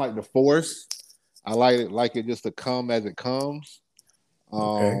 I don't like to force. I like it just to come as it comes.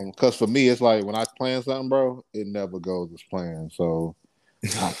 Because for me, it's like when I plan something, bro, it never goes as planned. So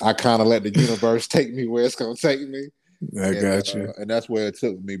I kind of let the universe take me where it's gonna take me. I got you, and that's where it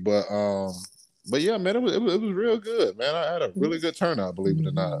took me. But yeah, man, it was real good, man. I had a really good turnout, believe it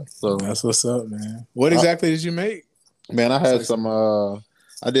or not. So that's what's up, man. What exactly did you make? Man, I had some.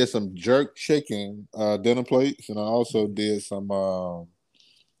 I did some jerk chicken dinner plates, and I also did some.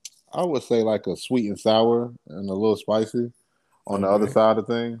 I would say like a sweet and sour and a little spicy on the other side of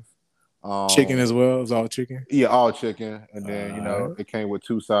things. Chicken as well? It was all chicken? Yeah, all chicken. And then, it came with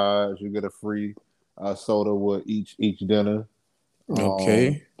 2 sides. You get a free soda with each dinner.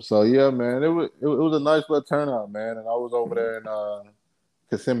 Okay. So, yeah, man, it was a nice little turnout, man. And I was over there in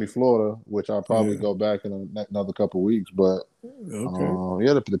Kissimmee, Florida, which I'll probably go back in another couple of weeks. But,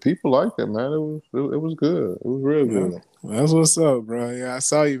 the people liked it, man. It was good. It was real good. That's what's up, bro. Yeah, I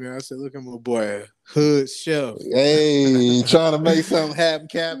saw you, man. I said, look at my boy, hood chef. Hey, trying to make something happen,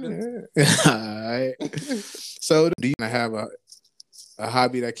 Captain. All right. So, do you have a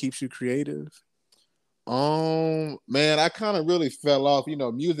hobby that keeps you creative? Man, I kind of really fell off.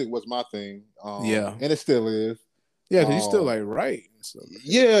 Music was my thing. And it still is. Yeah, because you still like write.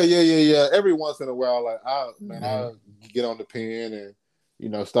 Yeah. Every once in a while, like I get on the pen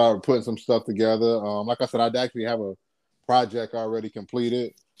and start putting some stuff together. Like I said, I'd actually have a project already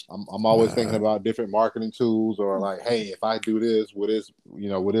completed. I'm always thinking about different marketing tools, or like, hey, if I do this, will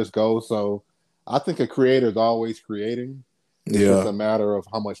this go? So I think a creator is always creating. It's just a matter of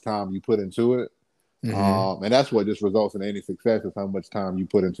how much time you put into it. And that's what just results in any success, is how much time you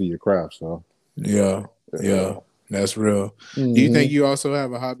put into your craft. So yeah, that's real. Do you think you also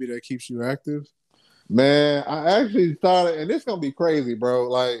have a hobby that keeps you active? Man, I actually started, and it's gonna be crazy, bro.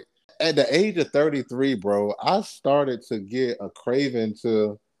 Like at the age of 33, bro, I started to get a craving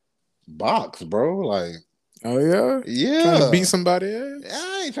to box, bro. Like, oh yeah, trying to beat somebody ass?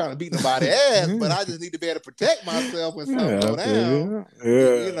 I ain't trying to beat nobody ass, but I just need to be able to protect myself when something go down.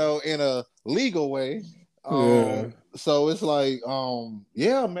 In a legal way. So it's like,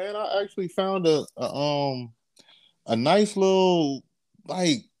 man, I actually found a nice little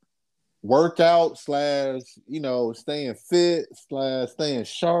like workout / staying fit / staying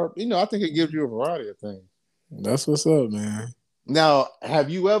sharp. I think it gives you a variety of things. That's what's up, man. Now, have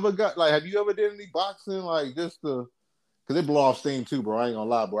you ever did any boxing like just to? Cause it blow off steam too, bro. I ain't gonna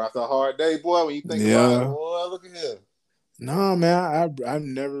lie, bro. After a hard day, boy, when you think about it, boy, look at here. No, man, I've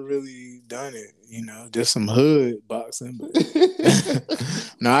never really done it. Just some hood boxing. But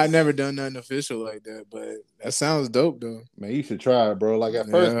no, I've never done nothing official like that. But that sounds dope, though. Man, you should try it, bro. Like at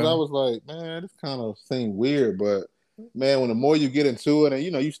first, cause I was like, man, this kind of seemed weird, but man, when the more you get into it, and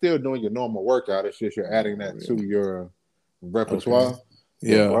you still doing your normal workout, it's just you're adding that to your repertoire. Okay.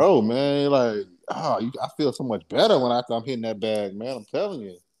 Yeah, but bro, man, like, I feel so much better when after I'm hitting that bag, man. I'm telling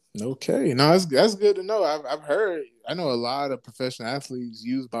you. Okay, no, that's good to know. I've heard. I know a lot of professional athletes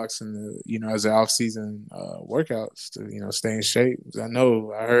use boxing, as their off-season workouts to, stay in shape. I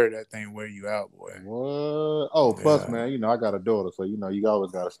heard that thing wear you out, boy. What? Oh, plus, man, I got a daughter, so you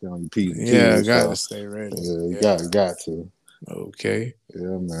always got to stay on your P's and Q's. Yeah, got to stay ready. Yeah, you got to. Okay.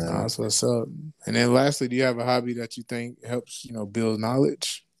 Yeah, man. That's what's up. And then lastly, do you have a hobby that you think helps, build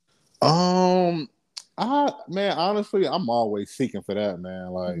knowledge? Honestly, I'm always seeking for that, man.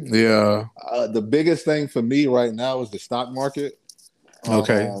 Like, yeah, the biggest thing for me right now is the stock market.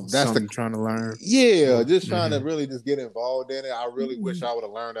 Okay, that's something trying to learn. Yeah, just trying to really just get involved in it. I really wish I would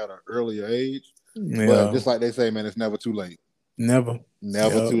have learned at an earlier age. But just like they say, man, it's never too late. Never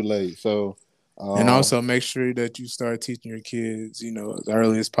too late. So, and also make sure that you start teaching your kids, as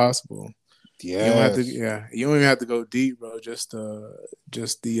early as possible. Yeah, you don't even have to go deep, bro. Just the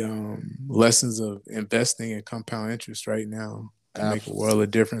lessons of investing and compound interest right now can make a world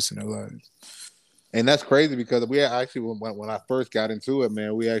of difference in their lives. And that's crazy because we actually, when I first got into it,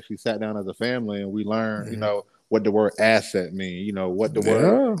 man, we actually sat down as a family and we learned, what the word asset mean, what the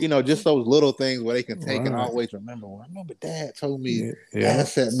word, just those little things where they can take and always remember. Well, I remember Dad told me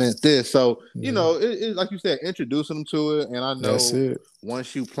asset meant this. So, it like you said, introducing them to it. And I know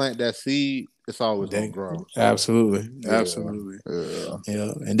once you plant that seed, it's always going to grow. Absolutely. Yeah.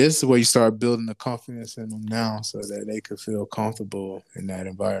 And this is where you start building the confidence in them now so that they could feel comfortable in that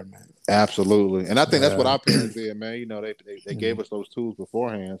environment. Absolutely. And I think that's what our parents did, man. They gave us those tools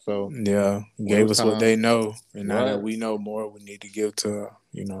beforehand. So gave us what they know. And now that we know more, we need to give to,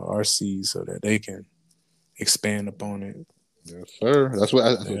 our seeds so that they can expand upon it. Yes, sir. That's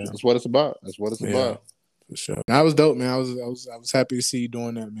what it's about. That's what it's about. For sure. That was dope, man. I was happy to see you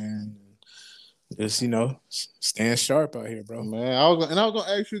doing that, man. Just staying sharp out here, bro. Man, I was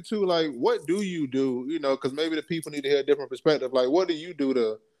gonna ask you too, like, what do you do? Because maybe the people need to hear a different perspective. Like, what do you do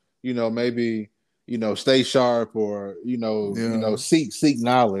to, maybe, stay sharp or seek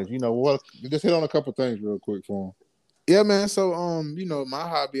knowledge? What? Just hit on a couple things real quick for them. Yeah, man. So, my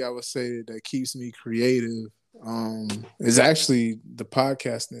hobby, I would say that keeps me creative, is actually the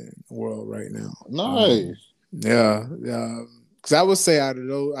podcasting world right now. Nice. Because I would say out of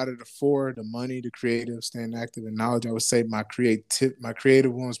the four, the money, the creative, staying active, and knowledge, I would say my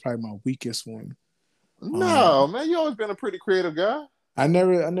creative one is probably my weakest one. No, man, you always been a pretty creative guy. I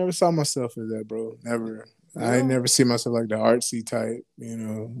never saw myself as that, bro. Never. Yeah. I never see myself like the artsy type.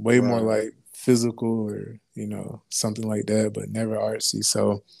 Way more like physical or something like that, but never artsy.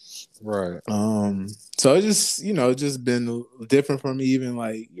 So. Right. So it just been different for me, even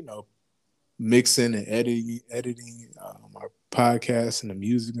like mixing and editing my podcast and the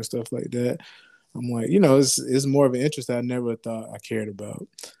music and stuff like that. I'm like, it's more of an interest that I never thought I cared about.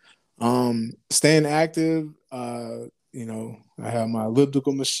 Staying active, I have my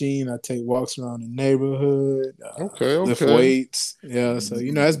elliptical machine. I take walks around the neighborhood. Lift weights. Yeah, so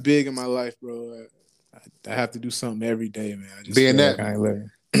that's big in my life, bro. I have to do something every day, man. I just being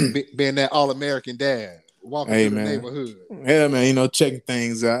that all-American dad. Walking through the neighborhood. Yeah, man, checking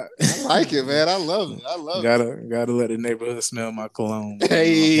things out. I like it, man. I love it. Gotta let the neighborhood smell my cologne.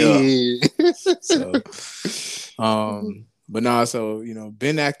 Hey. So, but no, so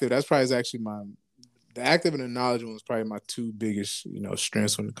being active, that's probably actually the active and the knowledge one is probably my two biggest,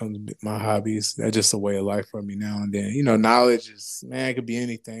 strengths when it comes to my hobbies. That's just a way of life for me now and then. Knowledge is, man, it could be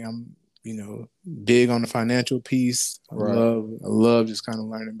anything. I'm, big on the financial piece. I love just kind of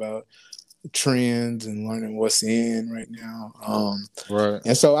learning about trends and learning what's in right now.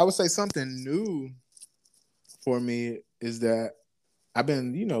 And so I would say something new for me is that I've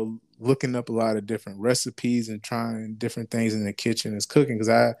been, looking up a lot of different recipes and trying different things in the kitchen as cooking because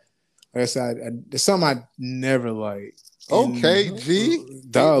like I said, it's something I never liked. Okay,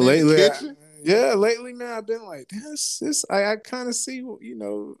 dog, lately, lately, man, I've been like, this. I kind of see,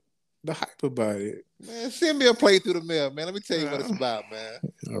 the hype about it. Man, send me a plate through the mail, man. Let me tell you what it's about, man.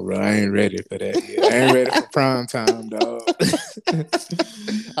 All right, I ain't ready for that yet. I ain't ready for prime time, dog.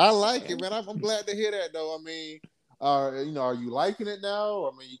 I like it, man. I'm glad to hear that, though. I mean, Are you liking it now?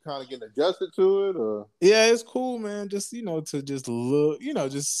 I mean, you kind of getting adjusted to it, or? Yeah, it's cool, man. Just to just look,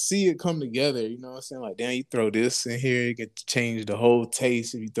 just see it come together. You know what I'm saying? Like, damn, you throw this in here, you get to change the whole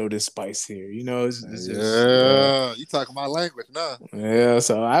taste if you throw this spice here. It's just you talking my language now. Yeah,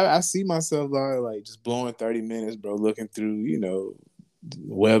 so I see myself like just blowing 30 minutes, bro, looking through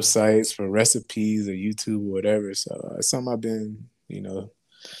websites for recipes or YouTube or whatever. So it's something I've been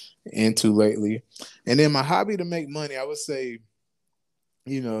into lately. And then my hobby to make money, I would say,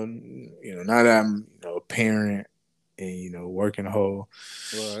 now that I'm a parent and working a whole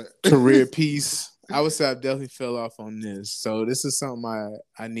career piece, I would say I definitely fell off on this. So this is something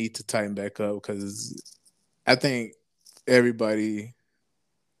I need to tighten back up, because I think everybody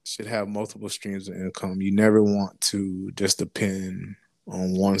should have multiple streams of income. You never want to just depend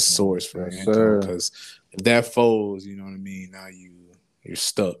on one source for income, because if that folds, you know what I mean, now you're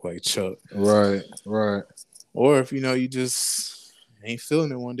stuck like Chuck. Right. Or if you just ain't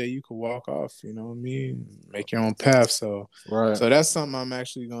feeling it one day, you could walk off, you know what I mean? Make your own path. So that's something I'm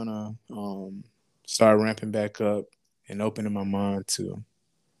actually gonna start ramping back up and opening my mind to.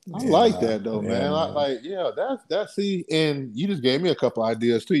 I like that though, man. That's see, and you just gave me a couple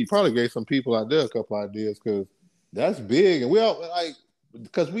ideas too. You probably gave some people out there a couple ideas, because that's big, and we all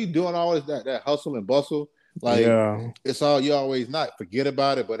because we doing always that hustle and bustle. It's all, you always not forget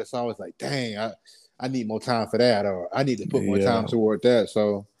about it, but it's always like, dang, I need more time for that, or I need to put more time toward that.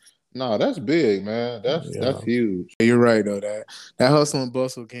 So no, that's big, man. That's huge. You're right though. That hustle and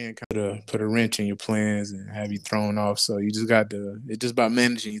bustle can kind of put a wrench in your plans and have you thrown off. So you just got to. It's just about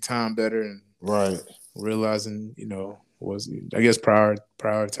managing your time better and realizing,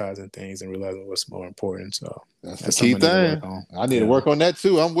 prioritizing things and realizing what's more important. So that's the key thing. I need to work on that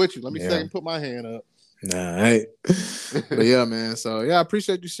too. I'm with you. Let me put my hand up. Nah, hey. But yeah, man. So I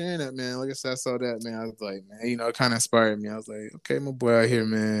appreciate you sharing that, man. Like I said, I saw that, man. I was like, man, it kind of inspired me. I was like, okay, my boy out here,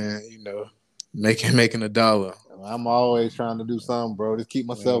 man, making $1. I'm always trying to do something, bro. Just keep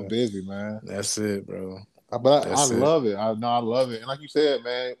myself busy, man. That's it, bro. But I love it. I know I love it. And like you said,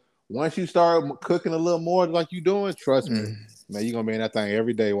 man, once you start cooking a little more like you doing, trust me, man, you're going to be in that thing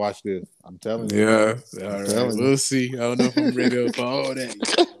every day. Watch this. I'm telling you. Yeah. All right. We'll see. I don't know if I'm ready for all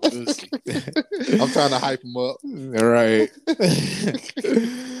that. We'll see. I'm trying to hype him up. All right.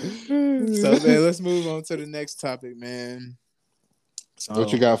 So, man, let's move on to the next topic, man. So,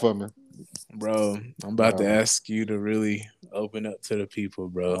 what you got for me? Bro, I'm about to ask you to really open up to the people,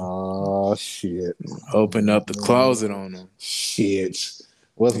 bro. Oh, shit. Open up the closet on them. Shit.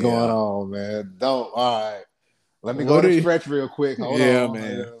 What's going on, man? All right. Let me go to stretch real quick. Hold on,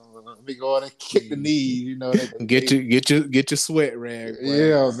 man. Let me go and kick the knees. Get your sweat rag. Bro.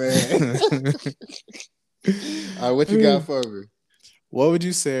 Yeah, man. All right, what you got for me? What would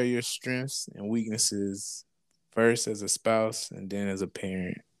you say are your strengths and weaknesses, first as a spouse and then as a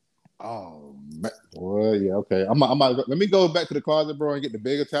parent? Oh, man. Well, yeah, okay. Let me go back to the closet, bro, and get the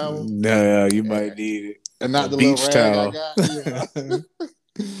bigger towel. No, you might need it. And not the beach little rag towel.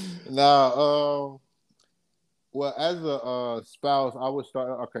 I got. Well, as a spouse, I would start.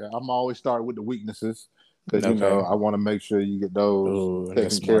 Okay, I'm always start with the weaknesses, because I want to make sure you get those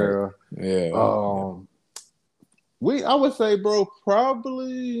taken care of. Yeah. I would say, bro,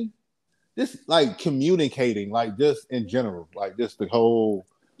 probably just like communicating, like just in general, like just the whole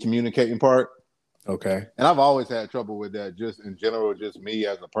communicating part. Okay. And I've always had trouble with that, just in general, just me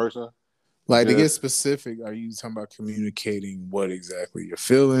as a person. Like, to get specific, are you talking about communicating what exactly? Your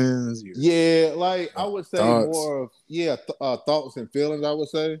feelings? I would say thoughts? More of, thoughts and feelings, I would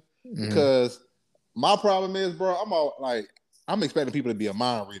say. Because my problem is, bro, I'm expecting people to be a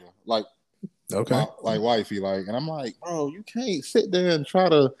mind reader. Like, like wifey, like, and I'm like, bro, you can't sit there and try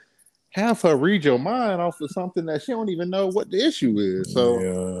to have her read your mind off of something that she don't even know what the issue is. So,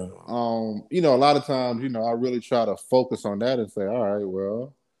 a lot of times, I really try to focus on that and say, all right,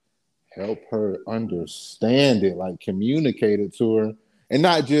 well, help her understand it, like communicate it to her, and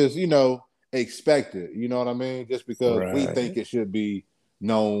not just, expect it. You know what I mean? Just because we think it should be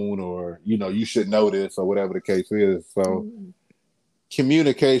known, or, you should know this, or whatever the case is. So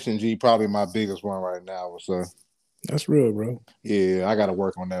communication, probably my biggest one right now. So that's real, bro. Yeah, I got to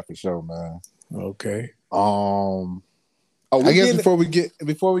work on that for sure, man. Okay. I guess before we get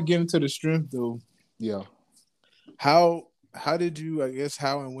into the strength, though. Yeah. How did you,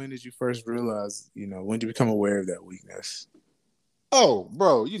 how and when did you first realize, when did you become aware of that weakness? Oh,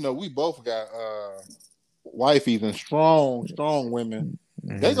 bro, we both got wifeys and strong women.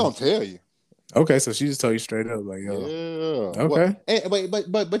 They gonna tell you. Okay, so she just told you straight up, like, yo. Yeah. Okay.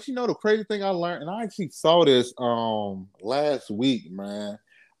 But the crazy thing I learned, and I actually saw this last week, man.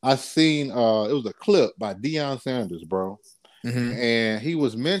 I seen it was a clip by Deion Sanders, bro. Mm-hmm. And he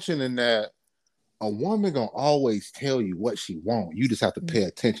was mentioning that a woman gonna always tell you what she wants. You just have to pay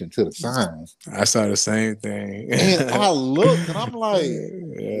attention to the signs. I saw the same thing. And I looked and I'm like,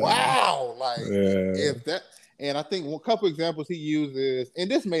 wow, like if that. And I think a couple examples he uses, and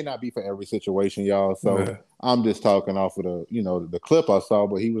this may not be for every situation, y'all. So I'm just talking off of the clip I saw.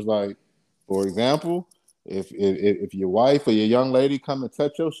 But he was like, for example, if your wife or your young lady come and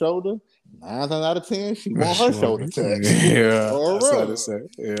touch your shoulder, 9 times out of 10, she want her shoulder touched. Yeah, or that's what I said.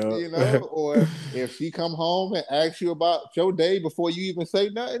 Yeah, or if she come home and asks you about your day before you even say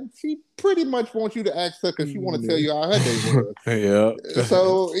nothing, she pretty much wants you to ask her because she want to tell you how her day was. Yeah.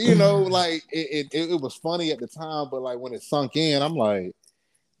 So like it was funny at the time, but like when it sunk in, I'm like,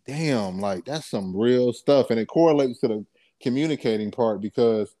 damn, like that's some real stuff, and it correlates to the communicating part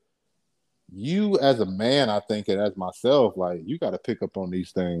because. You as a man, I think, and as myself, like you got to pick up on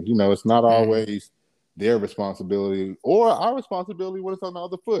these things. It's not always their responsibility or our responsibility when it's on the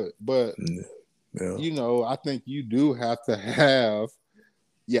other foot. But I think you do have to have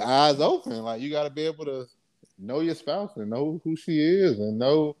your eyes open. Like you got to be able to know your spouse and know who she is and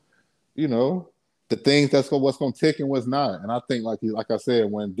know, the things what's gonna tick and what's not. And I think, like I said,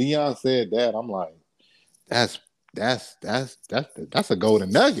 when Deion said that, I'm like, that's a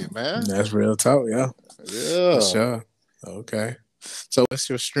golden nugget, man. That's real talk, yeah. Yeah. For sure. Okay. So what's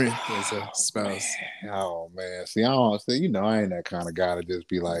your strength as a spouse? Oh man. See, I don't see, I ain't that kind of guy to just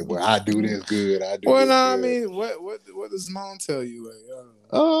be like, well, I do this good. I do well, this no, good. I mean, what does mom tell you?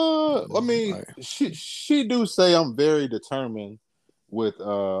 I mean, she do say I'm very determined with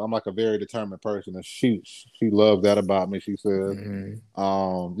I'm like a very determined person, and she loves that about me. She says,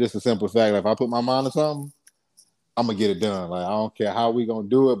 just a simple fact, if I put my mind to something, I'm gonna get it done. Like I don't care how we gonna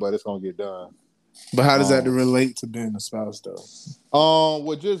do it, but it's gonna get done. But how does that relate to being a spouse, though?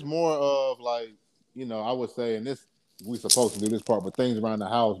 Well, just more of like, I would say, and this we supposed to do this part, but things around the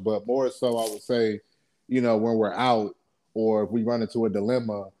house. But more so, I would say, when we're out, or if we run into a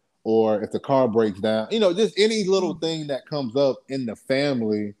dilemma, or if the car breaks down, just any little thing that comes up in the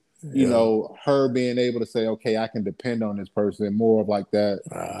family. Her being able to say, okay, I can depend on this person, more of like that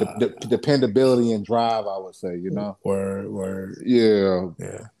dependability and drive, I would say, Word. Yeah.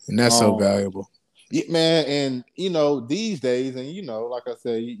 And that's so valuable. Yeah, man. And, these days, and, like I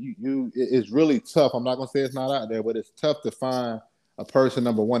said, it's really tough. I'm not going to say it's not out there, but it's tough to find a person,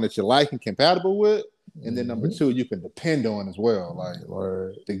 number one, that you like and compatible with. And then number two, you can depend on as well. Like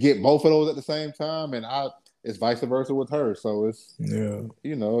to get both of those at the same time. And it's vice versa with her. So it's,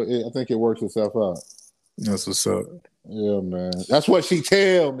 I think it works itself out. That's what's up. Yeah, man. That's what she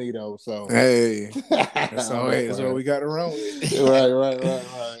tell me, though. So hey, that's what we got to run with. Right.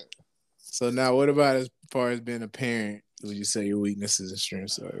 So now, what about as far as being a parent? Would you say your weaknesses and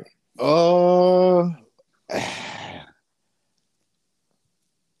strengths are?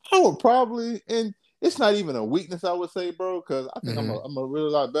 I would probably, and it's not even a weakness, I would say, bro, because I think I'm a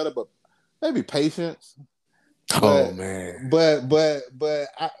really lot better, but maybe patience. Man. But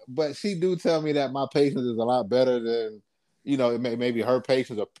she do tell me that my patience is a lot better than, maybe her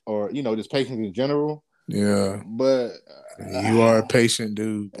patience or just patience in general. Yeah. But you are a patient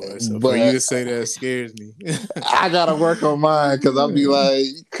dude, boy. So for you to say that scares me. I gotta work on mine because I'll be like,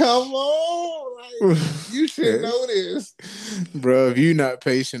 come on, like, you should know this. Bro, if you're not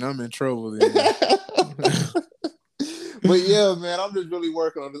patient, I'm in trouble then. But yeah, man, I'm just really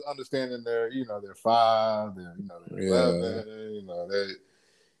working on understanding their 5, their 11,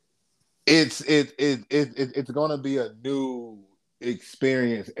 it's gonna be a new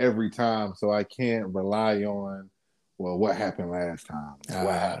experience every time, so I can't rely on what happened last time. So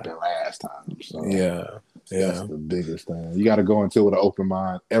that's the biggest thing. You got to go into it with an open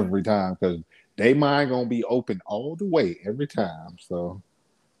mind every time because they mind gonna be open all the way every time. So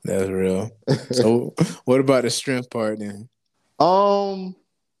that's real. So what about the strength part then? I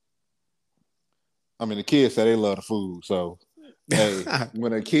mean, the kids say they love the food, so hey,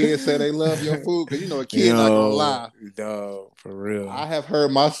 when a kid say they love your food, because a kid not gonna lie. Dog, for real. I have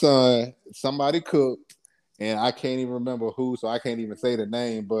heard my son, somebody cooked, and I can't even remember who, so I can't even say the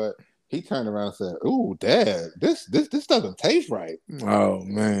name, but he turned around and said, "Ooh, Dad, this doesn't taste right." Oh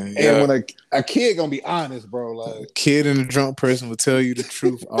man. And when a kid gonna be honest, bro, like a kid and a drunk person will tell you the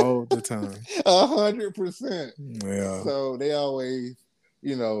truth all the time. 100%. Yeah. So they always,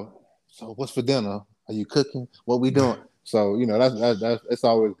 so what's for dinner? Are you cooking? What we doing? So, that's it's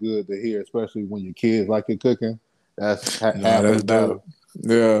always good to hear, especially when your kids like your cooking. That's half the battle.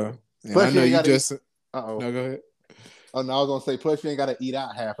 Yeah. And I know you just. No, go ahead. Oh no, I was gonna say. Plus, you ain't gotta eat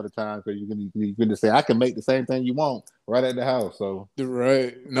out half of the time because you can just say, I can make the same thing you want right at the house. So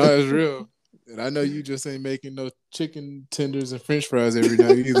right, no, it's real. And I know you just ain't making no chicken tenders and French fries every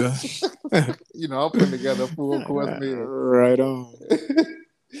night either. I'm putting together a full course meal. Right on.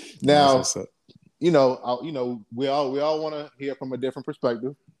 Now, we all want to hear from a different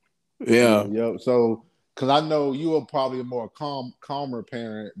perspective. Yeah. So, because I know you are probably a more calmer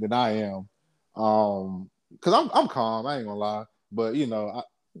parent than I am. Because I'm calm. I ain't gonna lie, but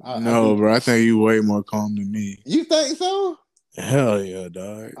bro. I think you way more calm than me. You think so? Hell yeah,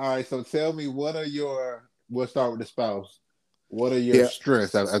 dog. All right, so tell me, we'll start with the spouse. What are your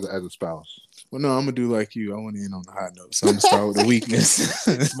strengths as a spouse? Well, no, I'm gonna do like you. I want to end on the high note, so I'm gonna start with the weakness.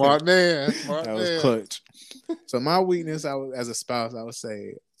 Smart man. That was clutch. So my weakness, as a spouse, I would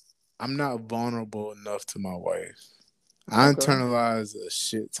say I'm not vulnerable enough to my wife. I internalize a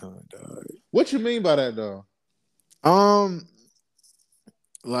shit ton, dog. What you mean by that, though?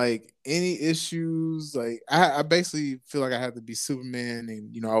 Like any issues, like I basically feel like I have to be Superman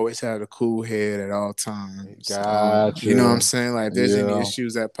and always have a cool head at all times. Gotcha. You know what I'm saying? Like if there's any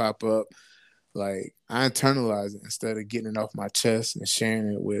issues that pop up, like I internalize it instead of getting it off my chest and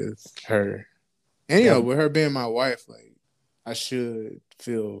sharing it with her. And with her being my wife, like I should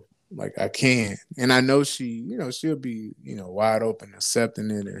feel like I can. And I know she'll be, wide open, accepting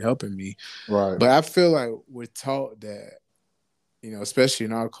it and helping me. Right. But I feel like we're taught that, especially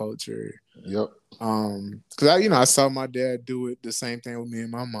in our culture. Yep. Because I saw my dad do it the same thing with me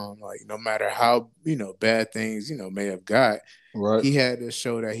and my mom. Like no matter how bad things may have got, right, he had to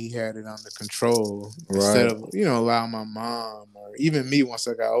show that he had it under control instead of allowing my mom or even me once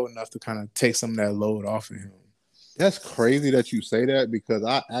I got old enough to kind of take some of that load off of him. That's crazy that you say that because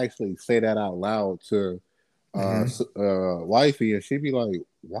I actually say that out loud to wifey, and she'd be like,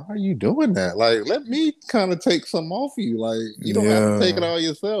 why are you doing that? Like, let me kind of take some off of you. Like, you don't have to take it all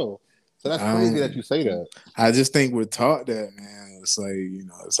yourself. So that's crazy that you say that. I just think we're taught that, man. It's like,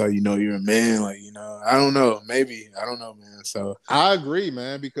 it's how you're a man. Like, I don't know. Maybe. I don't know, man. So I agree,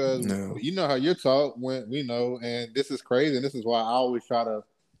 man, because you know how you're taught when and this is crazy. And this is why I always try to,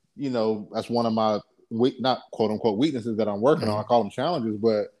 that's one of my not quote unquote weaknesses that I'm working on. I call them challenges,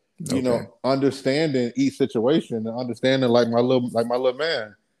 but understanding each situation and understanding like my little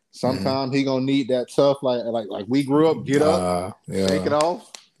man. Sometimes he gonna need that tough, like we grew up, get up, shake it off.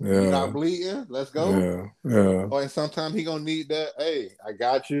 You're not bleeding, let's go. Or sometimes he gonna need that, hey, I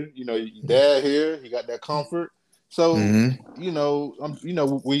got you. Your dad here, he got that comfort. So we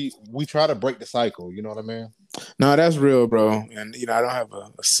try to break the cycle, you know what I mean? No, that's real, bro. And I don't have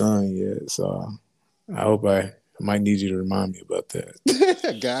a son yet, so I hope I might need you to remind me about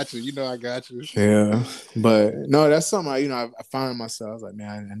that. Got you. I got you. Yeah. But no, that's something I find myself. I was like,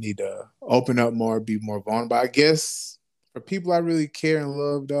 man, I need to open up more, be more vulnerable. I guess for people I really care and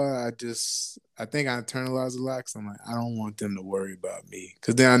love, dog, I think I internalize a lot because I'm like, I don't want them to worry about me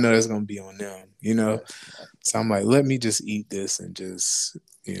because then I know that's going to be on them, So I'm like, let me just eat this and just,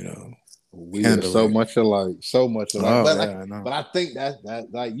 we are so much alike. Oh, but I think that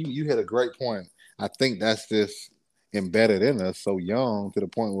like you hit a great point. I think that's just embedded in us so young to the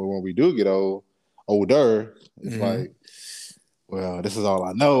point where when we do get older, it's like, well, this is all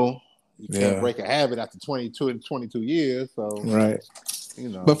I know. You can't break a habit after 22 years. So right.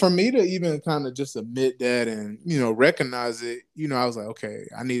 But for me to even kind of just admit that and, recognize it, I was like, okay,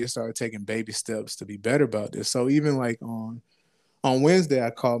 I need to start taking baby steps to be better about this. So even like on Wednesday,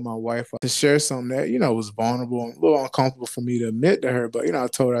 I called my wife to share something that, was vulnerable and a little uncomfortable for me to admit to her. But, I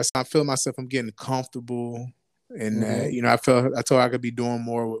told her, I feel myself, I'm getting comfortable in that, I told her I could be doing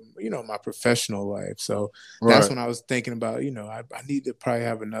more with, my professional life. So that's when I was thinking about, I need to probably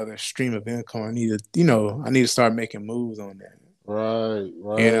have another stream of income. I need to start making moves on that. Right.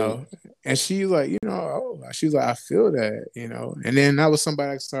 And she's like, she's like, I feel that, and then that was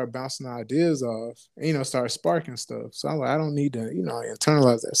somebody I could start bouncing ideas off, and, start sparking stuff. So I'm like, I don't need to,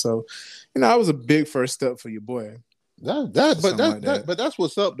 internalize that. So, that was a big first step for your boy. But that's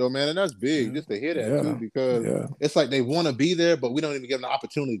what's up though, man, and that's big just to hear that too, because it's like they want to be there, but we don't even give them the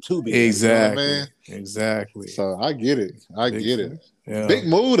opportunity to be exactly there, you know what I mean? Exactly. So I get it. Yeah. Big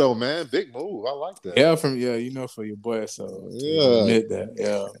move though, man. Big move. I like that. Yeah, for your boy. So admit that.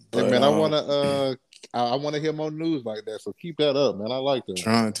 Yeah. But, man, I wanna hear more news like that. So keep that up, man. I like that.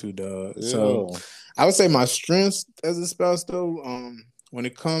 Trying to, dog. Yeah. So I would say my strengths as a spouse though, when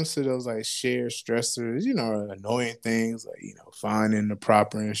it comes to those like shared stressors, annoying things like, finding the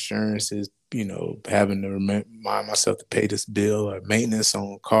proper insurances, having to remind myself to pay this bill or maintenance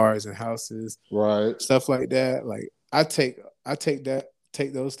on cars and houses, right? Stuff like that. Like I take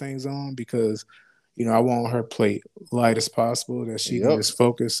those things on because, I want her plate light as possible, that she can just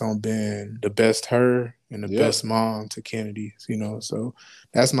focus on being the best her and the best mom to Kennedy, So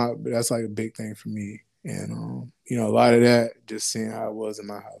that's like a big thing for me. And, a lot of that, just seeing how it was in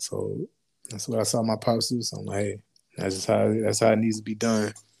my household. That's what I saw my pops do. So I'm like, hey, that's how it needs to be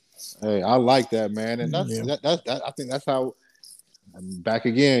done. Hey, I like that, man. And that's I think that's how, back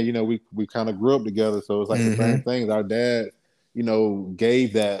again, we kind of grew up together. So it's like the same things. Our dad,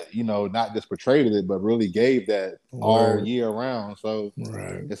 gave that, not just portrayed it, but really gave that all year round. So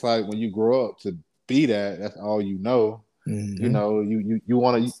it's like when you grow up to be that's all you know. You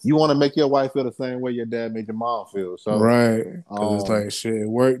want to make your wife feel the same way your dad made your mom feel. So because it's like shit,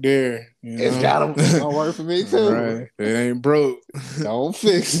 work there. It's gonna work for me too. Right, it ain't broke. Don't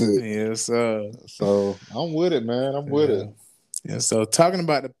fix it. Yes, so I'm with it, man. I'm with it. Yeah. So talking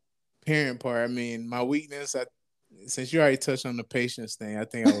about the parent part, I mean, my weakness, since you already touched on the patience thing, I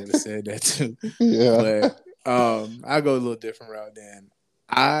think I would have said that too. But I go a little different route. Then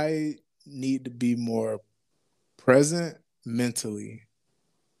I need to be more present mentally.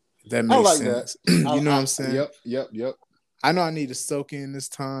 That makes sense. That. You know what I'm saying? Yep. I know I need to soak in this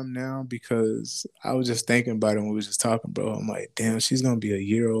time now, because I was just thinking about it when we was just talking, bro. I'm like, damn, she's gonna be a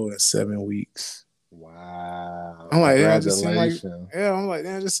year old in 7 weeks. Wow. I'm like, congratulations. I'm like,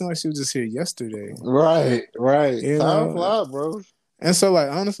 damn, it just seemed like she was just here yesterday. Right. Time flies, bro. And so, like,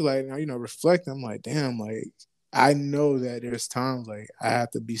 honestly, like, reflecting, I'm like, damn, like, I know that there's times like I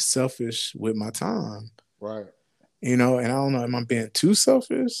have to be selfish with my time. Right. And I don't know, am I being too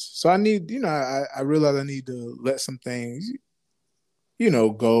selfish? So I need, I realize I need to let some things,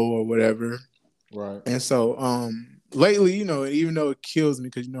 go or whatever. Right. And so, lately, even though it kills me,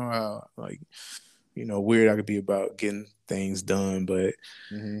 because how, like, weird I could be about getting things done, but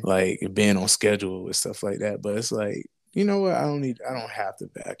like being on schedule with stuff like that. But it's like, you know what? I don't have to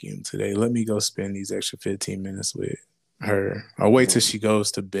vacuum today. Let me go spend these extra 15 minutes with her. I'll wait till she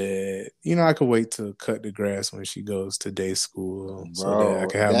goes to bed. I could wait to cut the grass when she goes to day school, so that I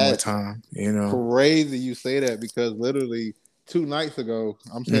can have more time. Crazy you say that, because literally 2 nights ago,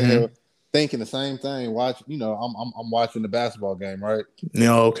 I'm sitting here thinking the same thing. I'm watching the basketball game, right?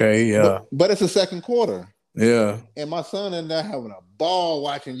 Yeah, okay, yeah. But it's the second quarter. Yeah. And my son and there having a ball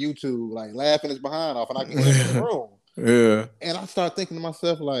watching YouTube, like laughing his behind off, and I can hear him in the room. Yeah. And I start thinking to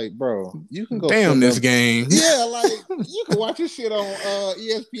myself, like, bro, you can go damn this game. Yeah, like you can watch this shit on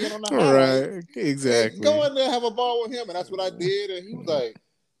ESPN on the highlights. Right, exactly. Go in there, have a ball with him, and that's what I did. And he was like,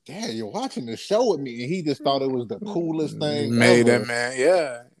 Dad, you're watching the show with me. And he just thought it was the coolest thing made ever. That man,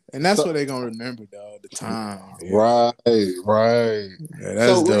 yeah. And that's what they're gonna remember, dog. The time. Yeah. Right. Yeah,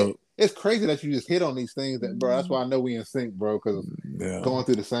 that's dope. It's crazy that you just hit on these things, that, bro. That's why I know we in sync, bro, because going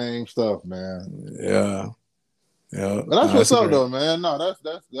through the same stuff, man. Yeah. But that's what's up, though, man. No, that's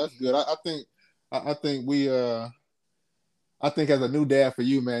good. I think I think as a new dad for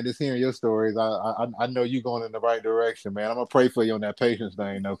you, man, just hearing your stories, I know you going in the right direction, man. I'm gonna pray for you on that patience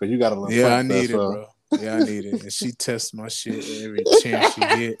thing, though, because you got a little. Yeah, I need it, bro. Yeah, I need it. And she tests my shit every chance she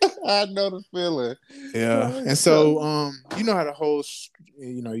get. I know the feeling. Yeah, and so you know how the whole,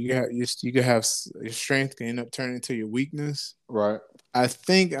 you can have your strength can end up turning into your weakness. Right. I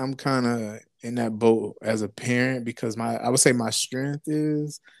think I'm kind of in that boat as a parent, because I would say my strength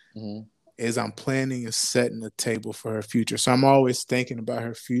is I'm planning and setting the table for her future. So I'm always thinking about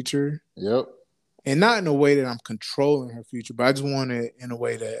her future. Yep. And not in a way that I'm controlling her future, but I just want it in a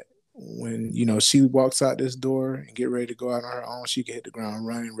way that when, she walks out this door and get ready to go out on her own, she can hit the ground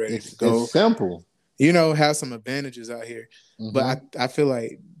running, ready to go. It's simple. Have some advantages out here. But I feel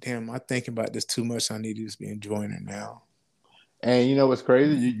like, damn, I'm thinking about this too much. I need to just be enjoying her now. And you know what's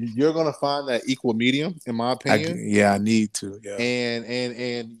crazy? You're gonna find that equal medium, in my opinion. I need to. Yeah.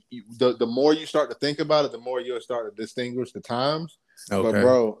 And the more you start to think about it, the more you'll start to distinguish the times. Okay. But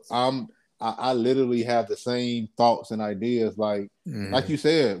bro, I literally have the same thoughts and ideas. Like you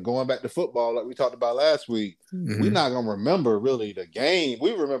said, going back to football, like we talked about last week, we're not gonna remember really the game.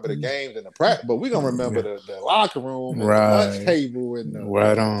 We remember the games and the practice, but we're gonna remember the locker room and the lunch table and the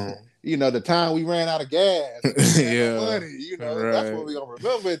right on. The time we ran out of gas, yeah, money, that's what we're gonna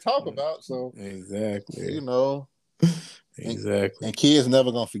remember and talk about. So exactly, exactly. And kids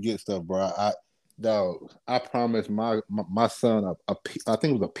never gonna forget stuff, bro. I promised my son I think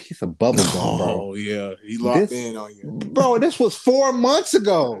it was a piece of bubble gum, bro. Oh yeah, he locked in on you, bro. This was 4 months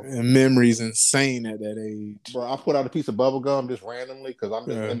ago. And memory's insane at that age, bro. I put out a piece of bubble gum just randomly because I'm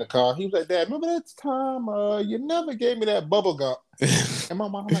just in the car. He was like, Dad, remember that time you never gave me that bubble gum? And my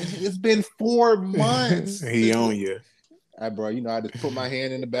mom like, it's been 4 months. He on you. bro, you know, I just put my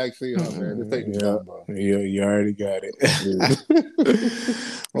hand in the back seat, man. Just take the gun, bro. You already got it.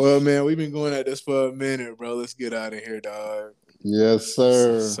 Well, man, we've been going at this for a minute, bro. Let's get out of here, dog. Yes,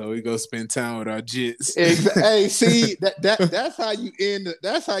 sir. So we go spend time with our jits. Hey, see, that's how you end it.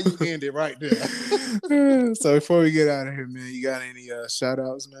 That's how you end it right there. So before we get out of here, man, you got any shout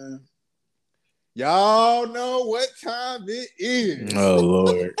outs, man? Y'all know what time it is. Oh,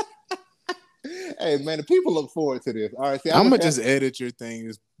 Lord. Hey, man, the people look forward to this. All right, see, I'm going to just edit your thing,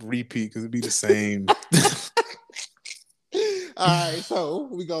 just repeat, because it'd be the same. All right, so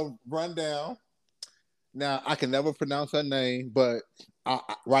we going to run down. Now, I can never pronounce her name, but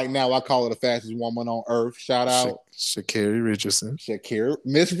right now I call her the fastest woman on earth. Shout out. Sha'Carri Richardson.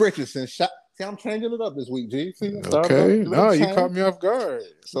 Miss Richardson. See, I'm changing it up this week, G. See, okay. No, you caught me off guard.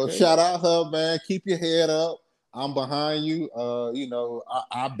 So shout out her, man. Keep your head up. I'm behind you. You know,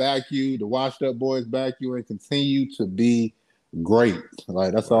 I back you. The Washed Up Boys back you and continue to be great.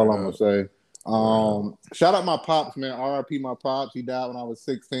 Like, that's all I'm going to say. Shout out my pops, man. RIP my pops. He died when I was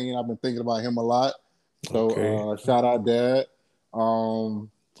 16. I've been thinking about him a lot. So shout out Dad.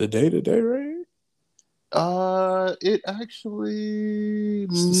 Today, right? It actually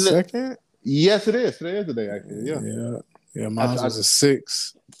second? Yes, it is. Today is the day, actually. Yeah, mine was a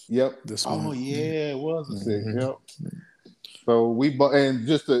 6. Yep. This one. Oh yeah, it was a 6. Yep. So and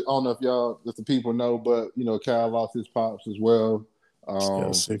just to, I don't know if y'all, just the people know, but you know, Cal lost his pops as well.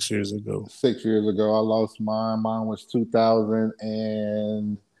 6 years ago. 6 years ago, I lost mine. Mine was 2000,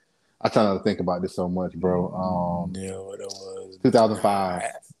 and I try not to think about this so much, bro. What it was? 2005.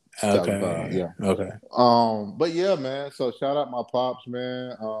 Okay. Yeah. Okay. But yeah, man. So shout out my pops,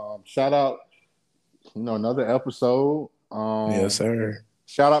 man. Shout out, you know, another episode. Yes, sir.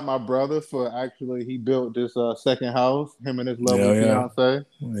 Shout out my brother for actually he built this second house. Him and his lovely fiance.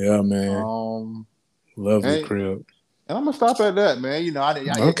 Yeah, man. Lovely crib. And I'm gonna stop at that, man. You know,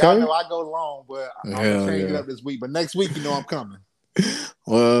 y'all know I go long, but I'm gonna change it up this week. But next week, you know, I'm coming.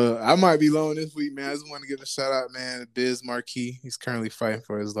 Well, I might be long this week, man. I just want to give a shout out, man, to Biz Marquis. He's currently fighting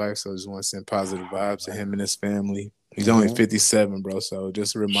for his life, so I just want to send positive vibes to him and his family. He's only 57, bro, so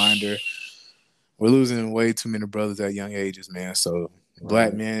just a reminder, we're losing way too many brothers at young ages, man. So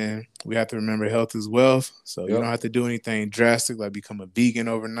Black man, we have to remember health is wealth. So you don't have to do anything drastic like become a vegan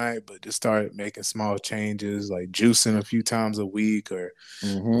overnight, but just start making small changes like juicing a few times a week or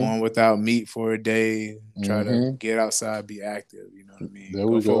going without meat for a day. Try to get outside, be active. You know what I mean?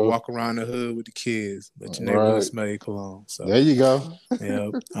 Go for a walk around the hood with the kids. Let your neighborhood smell your cologne. So there you go.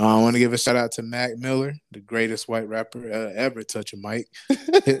 I want to give a shout out to Mac Miller, the greatest white rapper ever touch a mic.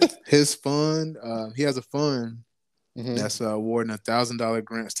 His fund, he has a fund that's awarding $1,000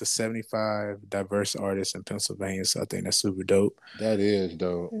 grants to 75 diverse artists in Pennsylvania. So I think that's super dope. That is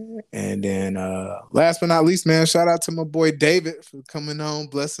dope. And then last but not least, man, shout out to my boy David for coming on,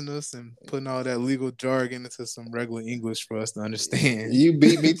 blessing us, and putting all that legal jargon into some regular English for us to understand. You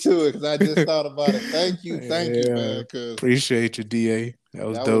beat me to it because I just thought about it. Thank you, man. Appreciate you, DA. That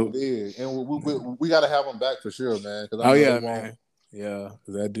was dope. And we got to have him back for sure, man. Man. Yeah,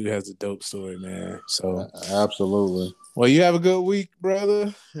 that dude has a dope story, man. So absolutely. Well, you have a good week,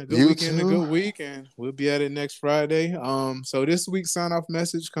 brother. A good weekend, too. a good week, and we'll be at it next Friday. So this week's sign-off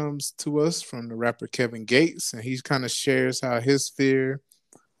message comes to us from the rapper Kevin Gates, and he kind of shares how his fear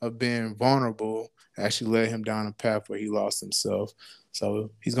of being vulnerable actually led him down a path where he lost himself.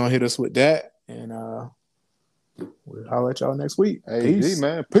 So he's gonna hit us with that, and we'll holler at y'all next week. Peace,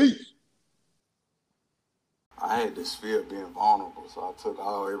 man. Peace. I had this fear of being vulnerable, so I took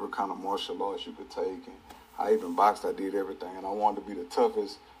every kind of martial arts you could take, and I even boxed. I did everything, and I wanted to be the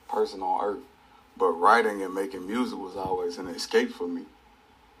toughest person on earth. But writing and making music was always an escape for me.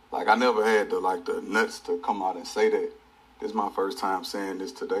 Like I never had the nuts to come out and say that. This is my first time saying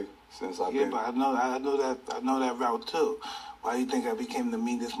this today since I've been. But I know that route too. Why do you think I became the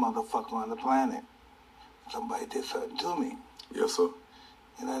meanest motherfucker on the planet? Somebody did something to me. Yes, sir.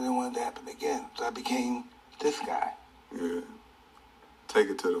 And I didn't want it to happen again, so I became this guy. Yeah. Take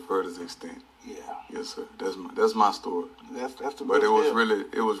it to the furthest extent. Yeah. Yes, sir. That's my story. That's the. But it was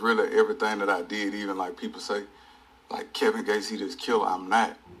really everything that I did. Even like people say, like Kevin Gates, he just killed. I'm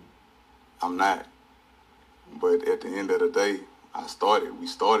not. But at the end of the day, we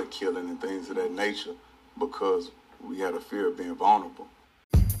started killing and things of that nature because we had a fear of being vulnerable.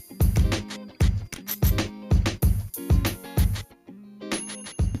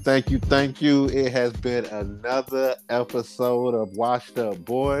 Thank you. It has been another episode of Washed Up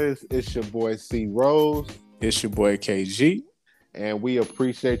Boys. It's your boy C Rose. It's your boy KG. And we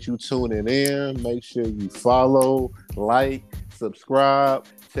appreciate you tuning in. Make sure you follow, like, subscribe.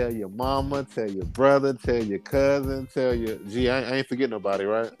 Tell your mama, tell your brother, tell your cousin, tell your... I ain't forgetting nobody,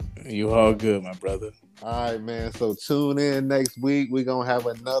 right? You all good, my brother. All right, man. So tune in next week. We're going to have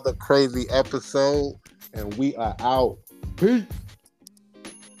another crazy episode, and we are out. Peace.